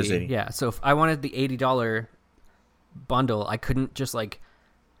 Yeah. 80. Yeah. So if I wanted the $80 bundle, I couldn't just like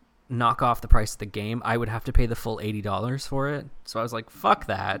knock off the price of the game. I would have to pay the full $80 for it. So I was like, fuck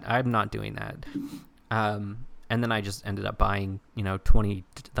that, I'm not doing that. And then I just ended up buying,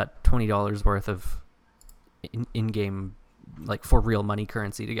 $20 worth of in-game, like for real money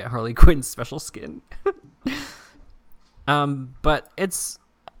currency to get Harley Quinn's special skin. But it's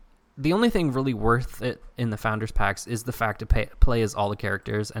the only thing really worth it in the Founders Packs is the fact to play as all the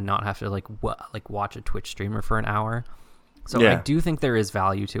characters and not have to like watch a Twitch streamer for an hour. So yeah. I do think there is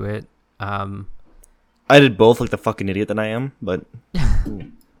value to it. I did both like the fucking idiot that I am, but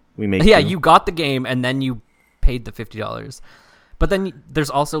we make yeah, you got the game and then you paid the $50. But then there's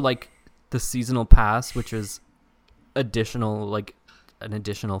also like the seasonal pass, which is additional, like an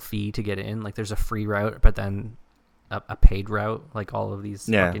additional fee to get in. Like there's a free route, but then a paid route, like all of these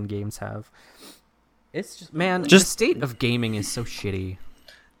fucking games have. It's just, man, the state of gaming is so shitty.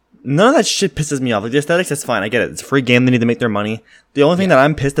 None of that shit pisses me off. Like the aesthetics, that's fine. I get it. It's a free game. They need to make their money. The only thing that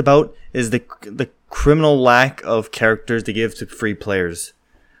I'm pissed about is the criminal lack of characters to give to free players.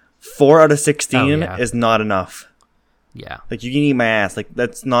 4 out of 16 is not enough. Yeah. Like, you can eat my ass. Like,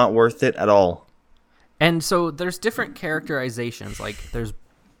 that's not worth it at all. And so there's different characterizations. Like, there's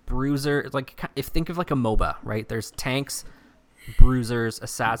bruiser. Like, think of like a MOBA, right? There's tanks, bruisers,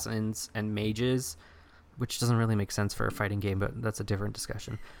 assassins, and mages, which doesn't really make sense for a fighting game, but that's a different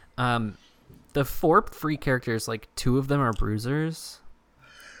discussion. The 4 free characters, like 2 of them are bruisers,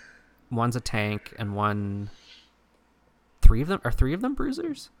 one's a tank, and 3 of them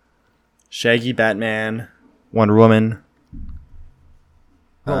bruisers? Shaggy, Batman, Wonder Woman.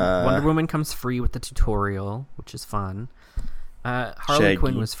 Well, Wonder Woman comes free with the tutorial, which is fun. Harley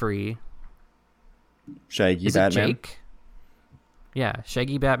Quinn was free. Shaggy, is Batman. It Jake? Yeah,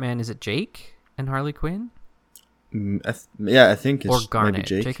 Shaggy, Batman. Is it Jake and Harley Quinn? I think it's Garnet.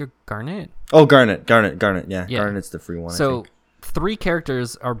 Jake. Jake or Garnet? Oh, Garnet. Yeah, Garnet's the free one. So I think 3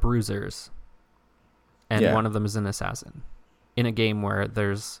 characters are bruisers, and one of them is an assassin. In a game where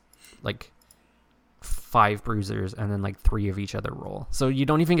there's like 5 bruisers and then like 3 of each other role, so you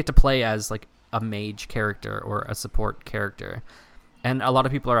don't even get to play as like a mage character or a support character. And a lot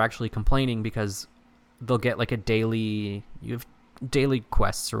of people are actually complaining because they'll get like you have daily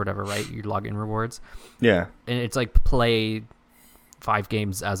quests or whatever, right? Your login rewards. Yeah. And it's like play 5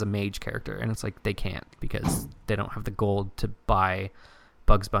 games as a mage character, and it's like they can't because they don't have the gold to buy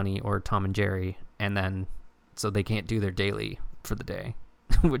Bugs Bunny or Tom and Jerry, and then so they can't do their daily for the day,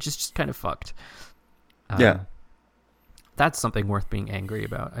 which is just kind of fucked. Yeah. That's something worth being angry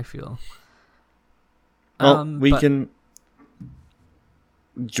about, I feel. Well, we can...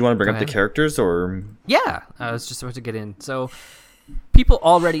 Do you want to bring up ahead. the characters, or... Yeah, I was just about to get in. So people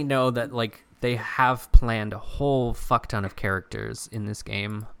already know that like they have planned a whole fuck ton of characters in this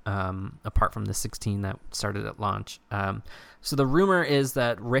game, apart from the 16 that started at launch. So the rumor is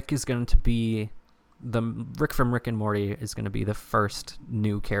that Rick is going to be... Rick from Rick and Morty is going to be the first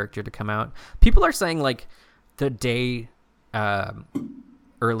new character to come out. People are saying like the day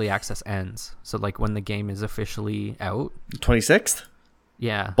early access ends, so like when the game is officially out, 26th.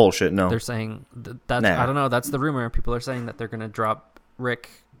 Yeah, Bullshit. No, they're saying that's Nah. I don't know, that's the rumor. People are saying that they're going to drop Rick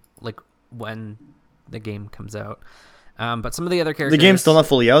like when the game comes out. But some of the other characters, the game's still not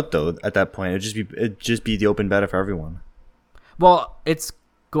fully out though. At that point, it'd just be the open beta for everyone. well, it's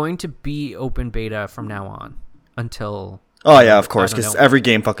going to be open beta from now on until... Oh yeah, of course, I don't because know. every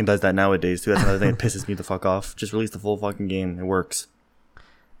game fucking does that nowadays too. That's another thing that pisses me the fuck off. Just release the full fucking game. It works.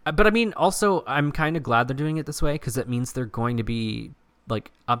 But I mean, also, I'm kind of glad they're doing it this way because it means they're going to be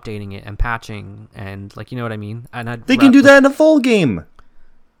like updating it and patching and like, you know what I mean? And They can do that in a full game.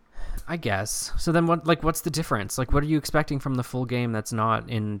 I guess. So then what? Like, what's the difference? Like, what are you expecting from the full game that's not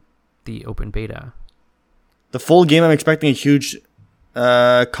in the open beta? The full game, I'm expecting a huge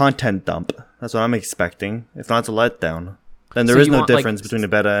content dump. That's what I'm expecting. If not, it's a letdown. Then there So is you no want, difference between a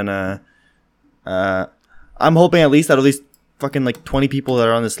beta and a... I'm hoping at least fucking like 20 people that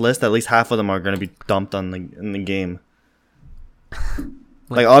are on this list, at least half of them are going to be dumped on in the game.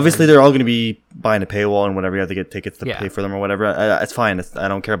 Like obviously they're all going to be buying a paywall and whatever. You have to get tickets to pay for them or whatever. It's fine. I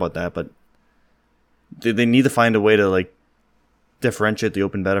don't care about that. But they need to find a way to like differentiate the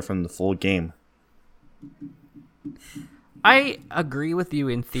open beta from the full game. I agree with you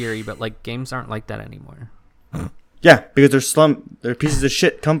in theory, but like games aren't like that anymore. Yeah, because they're pieces of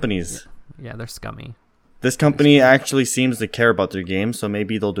shit companies. Yeah, they're scummy. This company actually seems to care about their game, so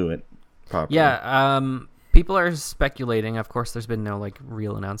maybe they'll do it properly. Yeah, people are speculating. Of course, there's been no like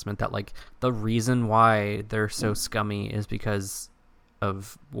real announcement that like the reason why they're so scummy is because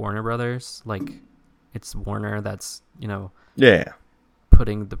of Warner Brothers. Like, it's Warner that's, you know, Yeah.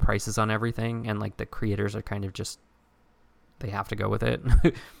 putting the prices on everything, and like the creators are kind of just, they have to go with it.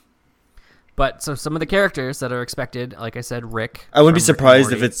 But so some of the characters that are expected, like I said, Rick. I wouldn't be from Rick and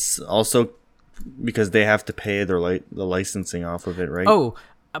surprised if Morty. it's also because they have to pay their the licensing off of it, right? Oh,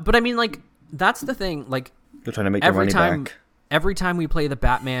 but I mean, like, that's the thing. Like, They're trying to make their money back. every time we play the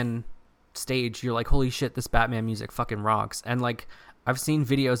Batman stage, you're like, holy shit, this Batman music fucking rocks. And like, I've seen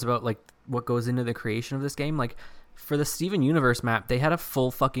videos about like what goes into the creation of this game. Like, for the Steven Universe map, they had a full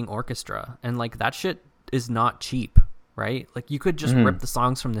fucking orchestra, and like that shit is not cheap, right? Like, you could just rip the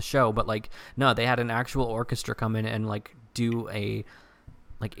songs from the show, but like, no, they had an actual orchestra come in and like do a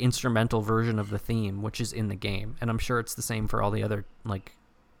like instrumental version of the theme, which is in the game. And I'm sure it's the same for all the other like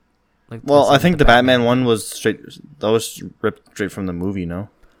Well, I like think the Batman one was ripped straight from the movie, no?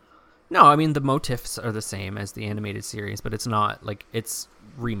 No, I mean the motifs are the same as the animated series, but it's not like it's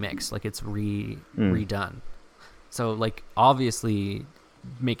remixed, like it's redone. So like obviously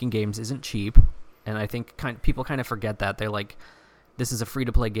making games isn't cheap, and I think people kind of forget that. They're like, this is a free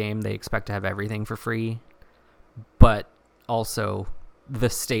to play game, they expect to have everything for free, but also the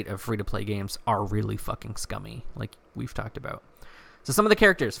state of free to play games are really fucking scummy, like we've talked about. So some of the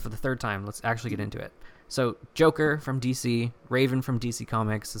characters for the third time, let's actually get into it. So Joker from DC, Raven from DC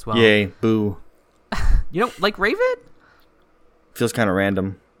Comics as well. Yay, boo. You don't like Raven? Feels kind of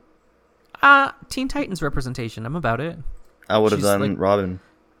random. Teen Titans representation. I'm about it. I would have She's done like- Robin.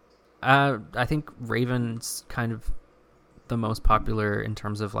 I think Raven's kind of the most popular in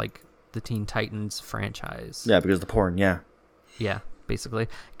terms of like the Teen Titans franchise. Yeah, because of the porn, yeah. Yeah, basically.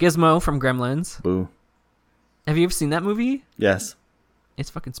 Gizmo from Gremlins. Boo. Have you ever seen that movie? Yes. It's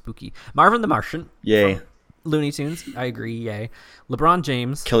fucking spooky. Marvin the Martian. Yay. Looney Tunes. I agree. Yay. LeBron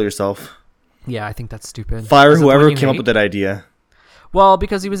James. Kill yourself. Yeah, I think that's stupid. Fire Is it the whoever one you came up hate? with that idea. Well,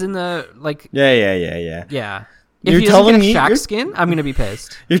 because he was in the like. Yeah. Yeah. If You're he doesn't telling get a me Shaq you're- skin, I'm gonna be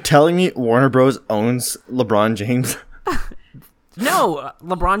pissed. You're telling me Warner Bros. Owns LeBron James? No,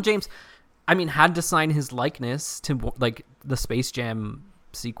 LeBron James, I mean, had to sign his likeness to like the Space Jam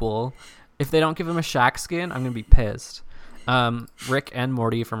sequel. If they don't give him a Shaq skin, I'm gonna be pissed. Rick and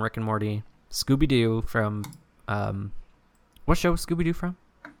Morty from Rick and Morty. Scooby Doo from what show was Scooby Doo from?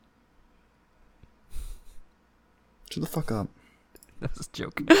 Shut the fuck up. That was a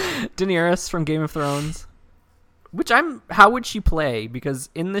joke. Daenerys from Game of Thrones. How would she play? Because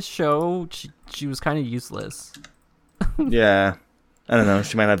in the show, she was kind of useless. Yeah. I don't know.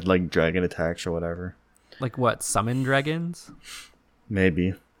 She might have like dragon attacks or whatever. Like what? Summon dragons?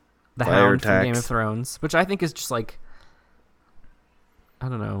 Maybe. The Fire Hound from attacks. Game of Thrones, which I think is just like, I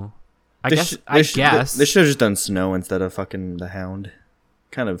don't know. I They guess. sh- I they sh- guess. They should have just done Snow instead of fucking the Hound.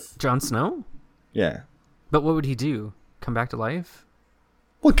 Kind of. Jon Snow? Yeah. But what would he do? Come back to life?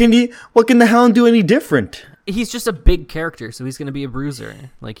 What can the Hound do any different? He's just a big character, so he's gonna be a bruiser.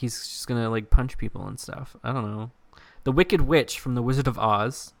 Like he's just gonna like punch people and stuff. I don't know. The Wicked Witch from The Wizard of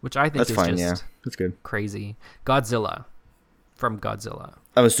Oz, which I think That's is fine, just yeah. That's good. crazy. Godzilla from Godzilla,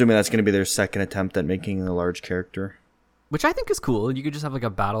 I'm assuming that's going to be their second attempt at making a large character. which I think is cool. You could just have like a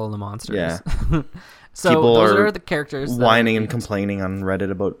battle of the monsters. Yeah. So People those are are the characters. that Whining are and complaining on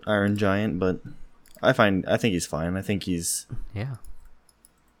Reddit about Iron Giant, but I think he's fine. I think Yeah.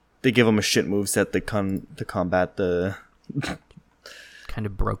 they give him a shit moveset to combat the Kind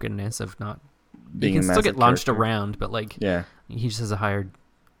of brokenness of not. being He a can still massive get launched character. around, but like Yeah. he just has a higher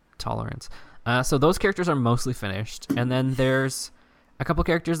tolerance. So those characters are mostly finished, and then there's a couple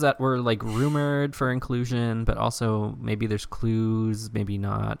characters that were like rumored for inclusion, but also maybe there's clues, maybe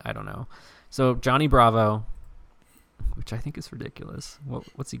not. I don't know. So Johnny Bravo, which I think is ridiculous.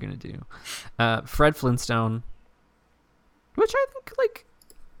 What's he gonna do? Fred Flintstone, which I think like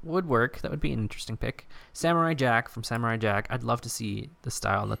would work. That would be an interesting pick. Samurai Jack from Samurai Jack. I'd love to see the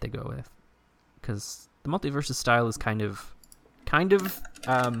style that they go with, because the Multiverse's style is kind of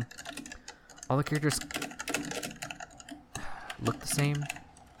all the characters look the same,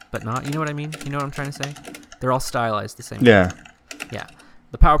 but not. You know what I mean? You know what I'm trying to say? They're all stylized the same. Yeah. Yeah.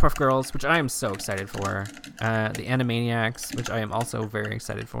 The Powerpuff Girls, which I am so excited for. The Animaniacs, which I am also very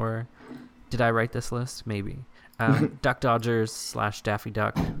excited for. Did I write this list? Maybe. Duck Dodgers / Daffy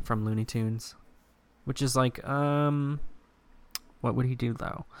Duck from Looney Tunes, which is like, what would he do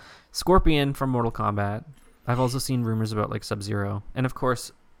though? Scorpion from Mortal Kombat. I've also seen rumors about like Sub-Zero, and of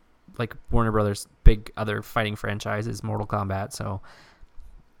course, like Warner Brothers' big other fighting franchise is Mortal Kombat, so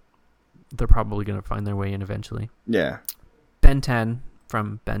they're probably gonna find their way in eventually. Yeah. Ben 10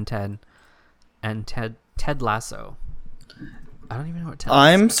 from Ben 10, and Ted Lasso. I don't even know what Ted Lasso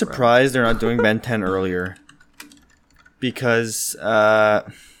I'm is, bro. surprised they're not doing Ben 10 earlier. Because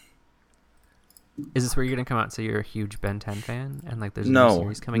Is this where you're gonna come out and say you're a huge Ben 10 fan, and like there's a No, new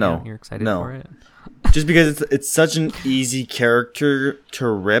series coming no, out and you're excited no. for it? just because it's such an easy character to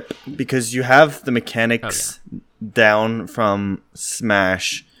rip, because you have the mechanics down from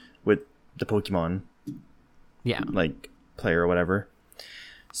Smash with the Pokemon Yeah. like player or whatever.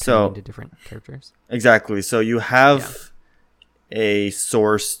 So So into different characters. exactly. So you have a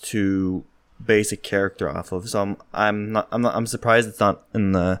source to base a character off of. So I'm surprised it's not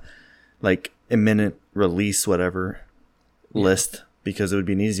in the like imminent release whatever list, because it would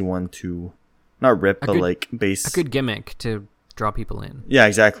be an easy one to not rip but like base A good gimmick to draw people in. Yeah,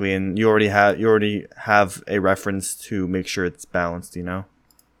 exactly. And you already have a reference to make sure it's balanced, you know?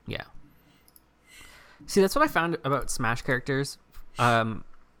 Yeah. See, that's what I found about Smash characters.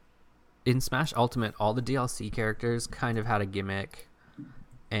 In Smash Ultimate, all the DLC characters kind of had a gimmick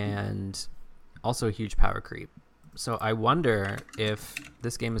and also a huge power creep. So I wonder if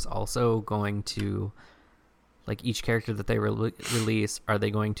this game is also going to, like, each character that they release, are they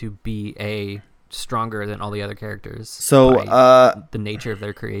going to be stronger than all the other characters? So by the nature of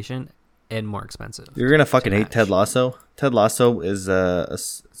their creation and more expensive. you're gonna fucking to hate match. Ted Lasso. Ted Lasso is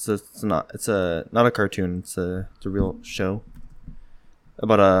it's not a cartoon. It's a real show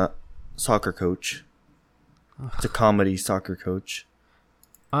about a soccer coach. It's a comedy soccer coach.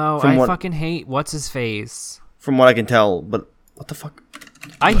 Oh, From I what- fucking hate what's his face. From what I can tell, but what the fuck?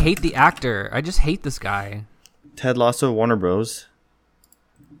 I hate the actor. I just hate this guy. Ted Lasso, Warner Bros.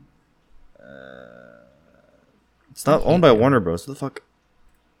 It's not owned by Warner Bros. What the fuck?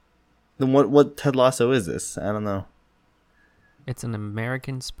 Then what Ted Lasso is this? I don't know. It's an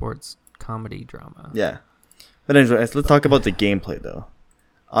American sports comedy drama. Yeah. But anyways, let's talk about the gameplay though.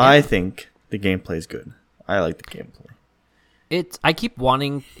 I think the gameplay is good. I like the gameplay. I keep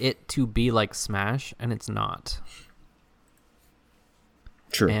wanting it to be like Smash, and it's not.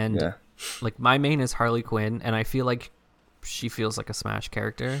 True. And yeah. like my main is Harley Quinn, and I feel like she feels like a Smash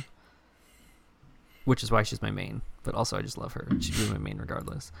character, which is why she's my main. But also, I just love her. She'd be my main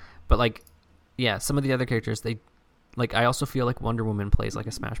regardless. But like, yeah, some of the other characters, I also feel like Wonder Woman plays like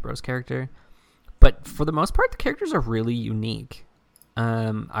a Smash Bros. Character. But for the most part, the characters are really unique.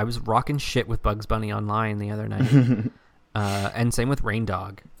 I was rocking shit with Bugs Bunny online the other night. And same with Rain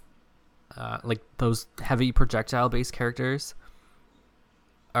Dog. Like those heavy projectile based characters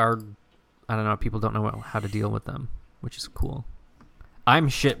are I don't know, people don't know how to deal with them, which is cool. I'm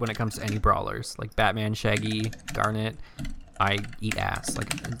shit when it comes to any brawlers, like Batman, Shaggy, Garnet. I eat ass.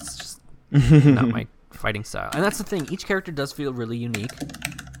 Like, it's just not my fighting style. And that's the thing. Each character does feel really unique.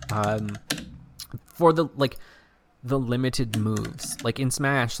 For the limited moves, like in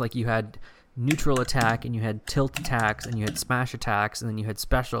Smash, like you had neutral attack and you had tilt attacks and you had smash attacks and then you had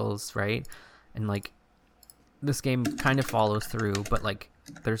specials, right? And like this game kind of follows through, but like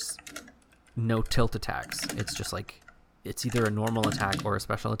there's no tilt attacks. It's just like it's either a normal attack or a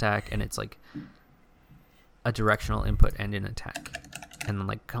special attack, and it's like a directional input and an attack. And then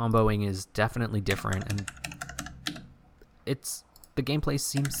like comboing is definitely different, and the gameplay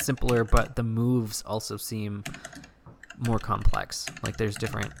seems simpler, but the moves also seem more complex. Like there's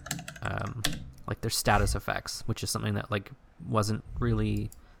different like there's status effects, which is something that like wasn't really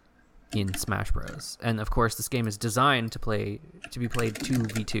in Smash Bros. And of course this game is designed to be played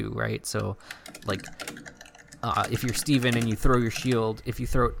 2v2, right? So like if you're Steven and you throw your shield, if you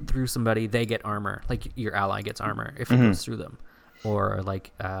throw it through somebody, they get armor. Like your ally gets armor if it goes through them. Or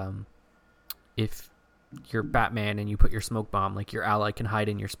like if you're Batman and you put your smoke bomb, like your ally can hide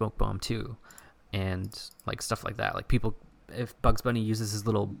in your smoke bomb too. And like stuff like that. Like people, if Bugs Bunny uses his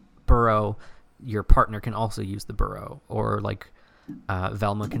little burrow, your partner can also use the burrow. Or like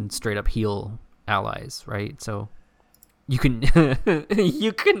Velma can straight up heal allies, right? So you can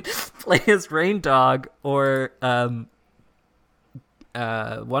you can play as Rain Dog or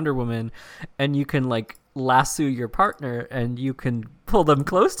Wonder Woman, and you can like lasso your partner and you can pull them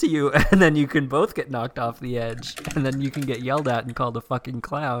close to you, and then you can both get knocked off the edge, and then you can get yelled at and called a fucking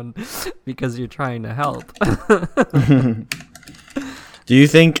clown because you're trying to help. Do you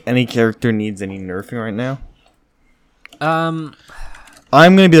think any character needs any nerfing right now? I'm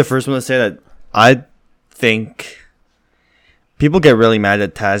gonna be the first one to say that I think people get really mad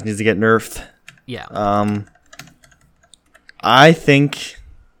that Taz needs to get nerfed. Yeah. I think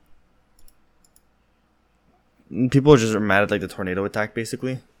people are just mad at like the tornado attack,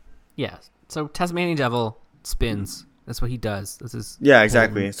 basically. Yeah. So Tasmanian Devil spins. That's what he does. This is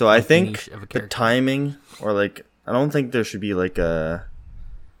exactly. So I think the timing, or like, I don't think there should be like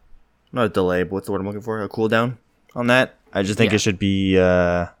not a delay, but what's the word I'm looking for? A cooldown on that. I just think it should be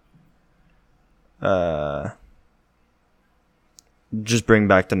just bring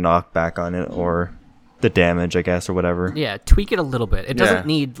back the knockback on it, or the damage, I guess, or whatever. Yeah, tweak it a little bit. It doesn't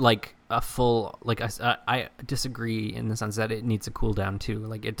need like a full, like I disagree in the sense that it needs a cooldown too.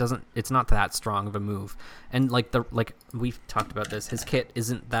 Like it's not that strong of a move. And like we've talked about this, his kit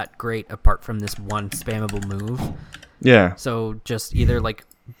isn't that great apart from this one spammable move. Yeah. So just either like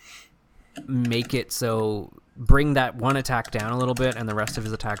make it so bring that one attack down a little bit and the rest of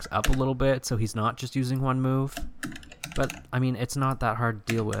his attacks up a little bit, so he's not just using one move. But I mean, it's not that hard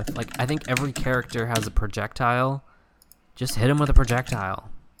to deal with. Like, I think every character has a projectile. Just hit him with a projectile.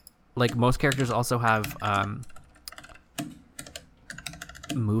 Like, most characters also have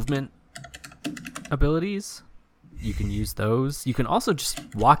movement abilities. You can use those. You can also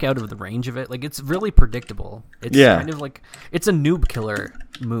just walk out of the range of it. Like, it's really predictable. It's kind of like, it's a noob killer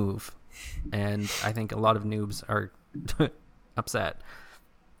move. And I think a lot of noobs are upset.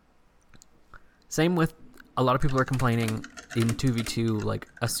 Same with, a lot of people are complaining in 2v2, like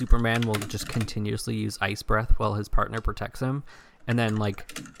a Superman will just continuously use Ice Breath while his partner protects him. And then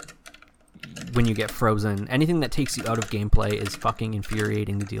like when you get frozen, anything that takes you out of gameplay is fucking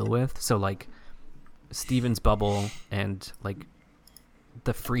infuriating to deal with. So like Steven's bubble and like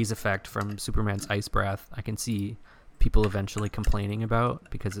the freeze effect from Superman's Ice Breath, I can see people eventually complaining about,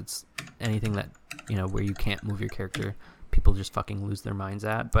 because it's anything that, you know, where you can't move your character, people just fucking lose their minds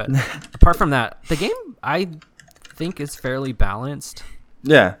at. But apart from that, the game I think is fairly balanced.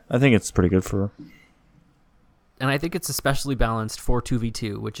 Yeah, I think it's pretty good for, and I think it's especially balanced for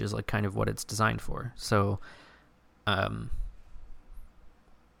 2v2, which is like kind of what it's designed for. So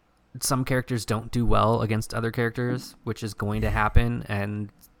some characters don't do well against other characters, which is going to happen, and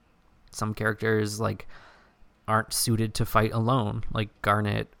some characters like aren't suited to fight alone, like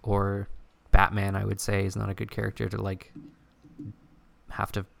Garnet or Batman, I would say, is not a good character to like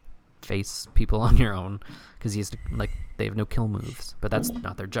have to face people on your own, because he's like, they have no kill moves, but that's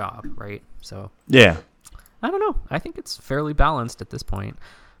not their job, right? So yeah, I don't know. I think it's fairly balanced at this point.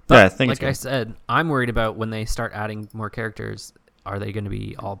 But yeah, I think like I said, I'm worried about when they start adding more characters. Are they going to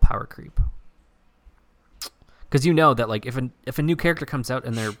be all power creep? Because you know that like if a new character comes out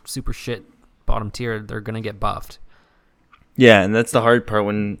and they're super shit bottom tier, they're going to get buffed. Yeah, and that's the hard part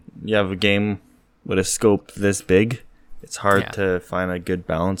when you have a game with a scope this big. It's hard to find a good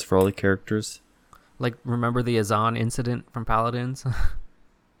balance for all the characters. Like, remember the Azan incident from Paladins?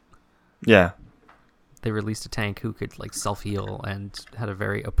 Yeah. They released a tank who could like self-heal and had a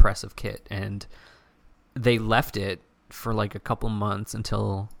very oppressive kit, and they left it for like a couple months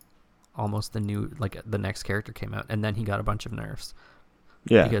until almost the next character came out, and then he got a bunch of nerfs.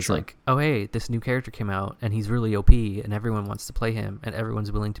 Yeah. Because sure. like, oh hey, this new character came out and he's really OP and everyone wants to play him and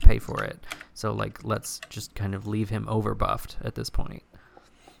everyone's willing to pay for it. So like, let's just kind of leave him overbuffed at this point.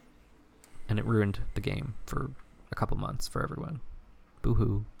 And it ruined the game for a couple months for everyone.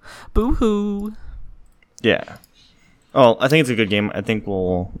 Boo-hoo. Boo-hoo. Yeah. Oh, I think it's a good game. I think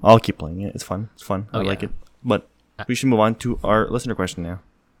I'll keep playing it. It's fun. I like it. But we should move on to our listener question now.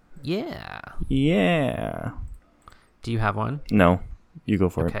 Yeah. Yeah. Do you have one? No. You go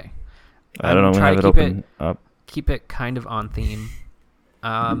for it. Okay. I don't know. Try Have to it open up. Keep it kind of on theme.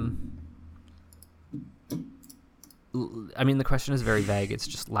 I mean, the question is very vague. It's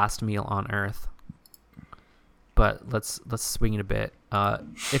just last meal on Earth. But let's swing it a bit.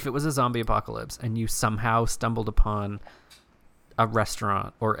 If it was a zombie apocalypse and you somehow stumbled upon a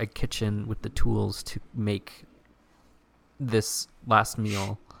restaurant or a kitchen with the tools to make this last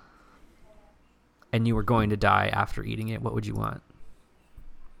meal, and you were going to die after eating it, what would you want?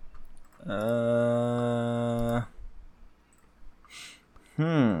 I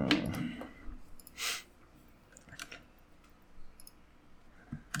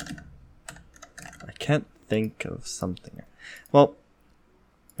can't think of something. Well,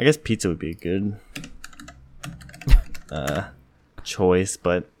 I guess pizza would be a good choice,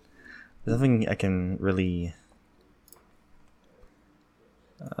 but there's nothing I can really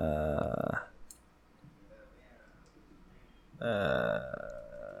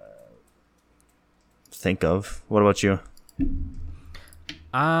think of. What about you?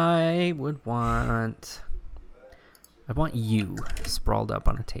 I want you sprawled up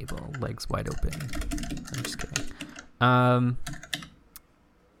on a table, legs wide open. I'm just kidding.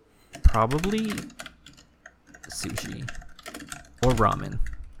 Probably sushi or ramen,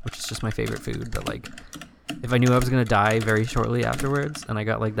 which is just my favorite food. But like, if I knew I was gonna die very shortly afterwards, and I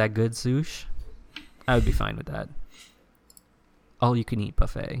got like that good sushi, I would be fine with that. All you can eat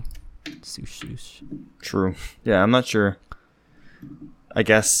buffet, sushi. True. Yeah, I'm not sure. I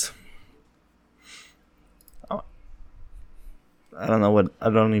guess. I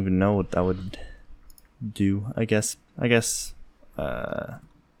don't even know what that would do. I guess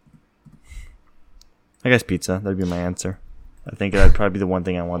pizza. That'd be my answer. I think that'd probably be the one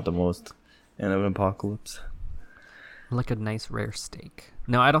thing I want the most in an apocalypse. Like a nice rare steak.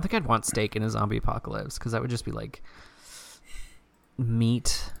 No, I don't think I'd want steak in a zombie apocalypse, because that would just be like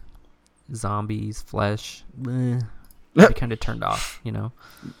meat, zombies, flesh. I'd be kind of turned off, you know.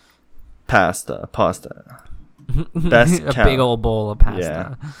 Pasta. Best a big old bowl of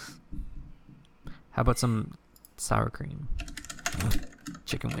pasta. Yeah. How about some sour cream?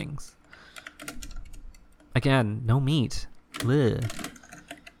 Chicken wings. Again, no meat. Blech.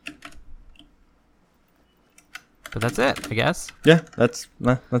 But that's it, I guess. Yeah, that's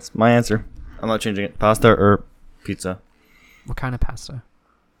my answer. I'm not changing it. Pasta or pizza? What kind of pasta?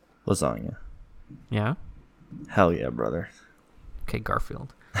 Lasagna. Yeah? Hell yeah, brother. Okay,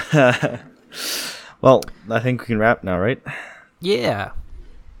 Garfield. Well, I think we can wrap now, right? Yeah.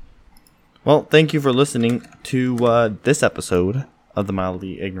 Well, thank you for listening to this episode of the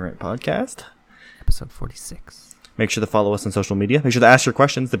Mildly Ignorant Podcast. Episode 46. Make sure to follow us on social media. Make sure to ask your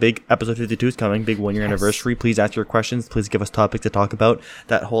questions. The big episode 52 is coming. Big 1 year anniversary. Please ask your questions. Please give us topics to talk about.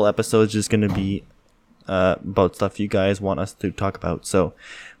 That whole episode is just going to be about stuff you guys want us to talk about. So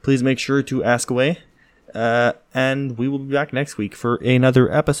please make sure to ask away. And we will be back next week for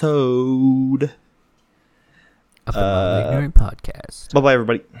another episode Of the Mildly Ignorant Podcast. Bye-bye,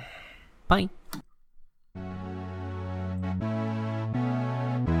 everybody. Bye.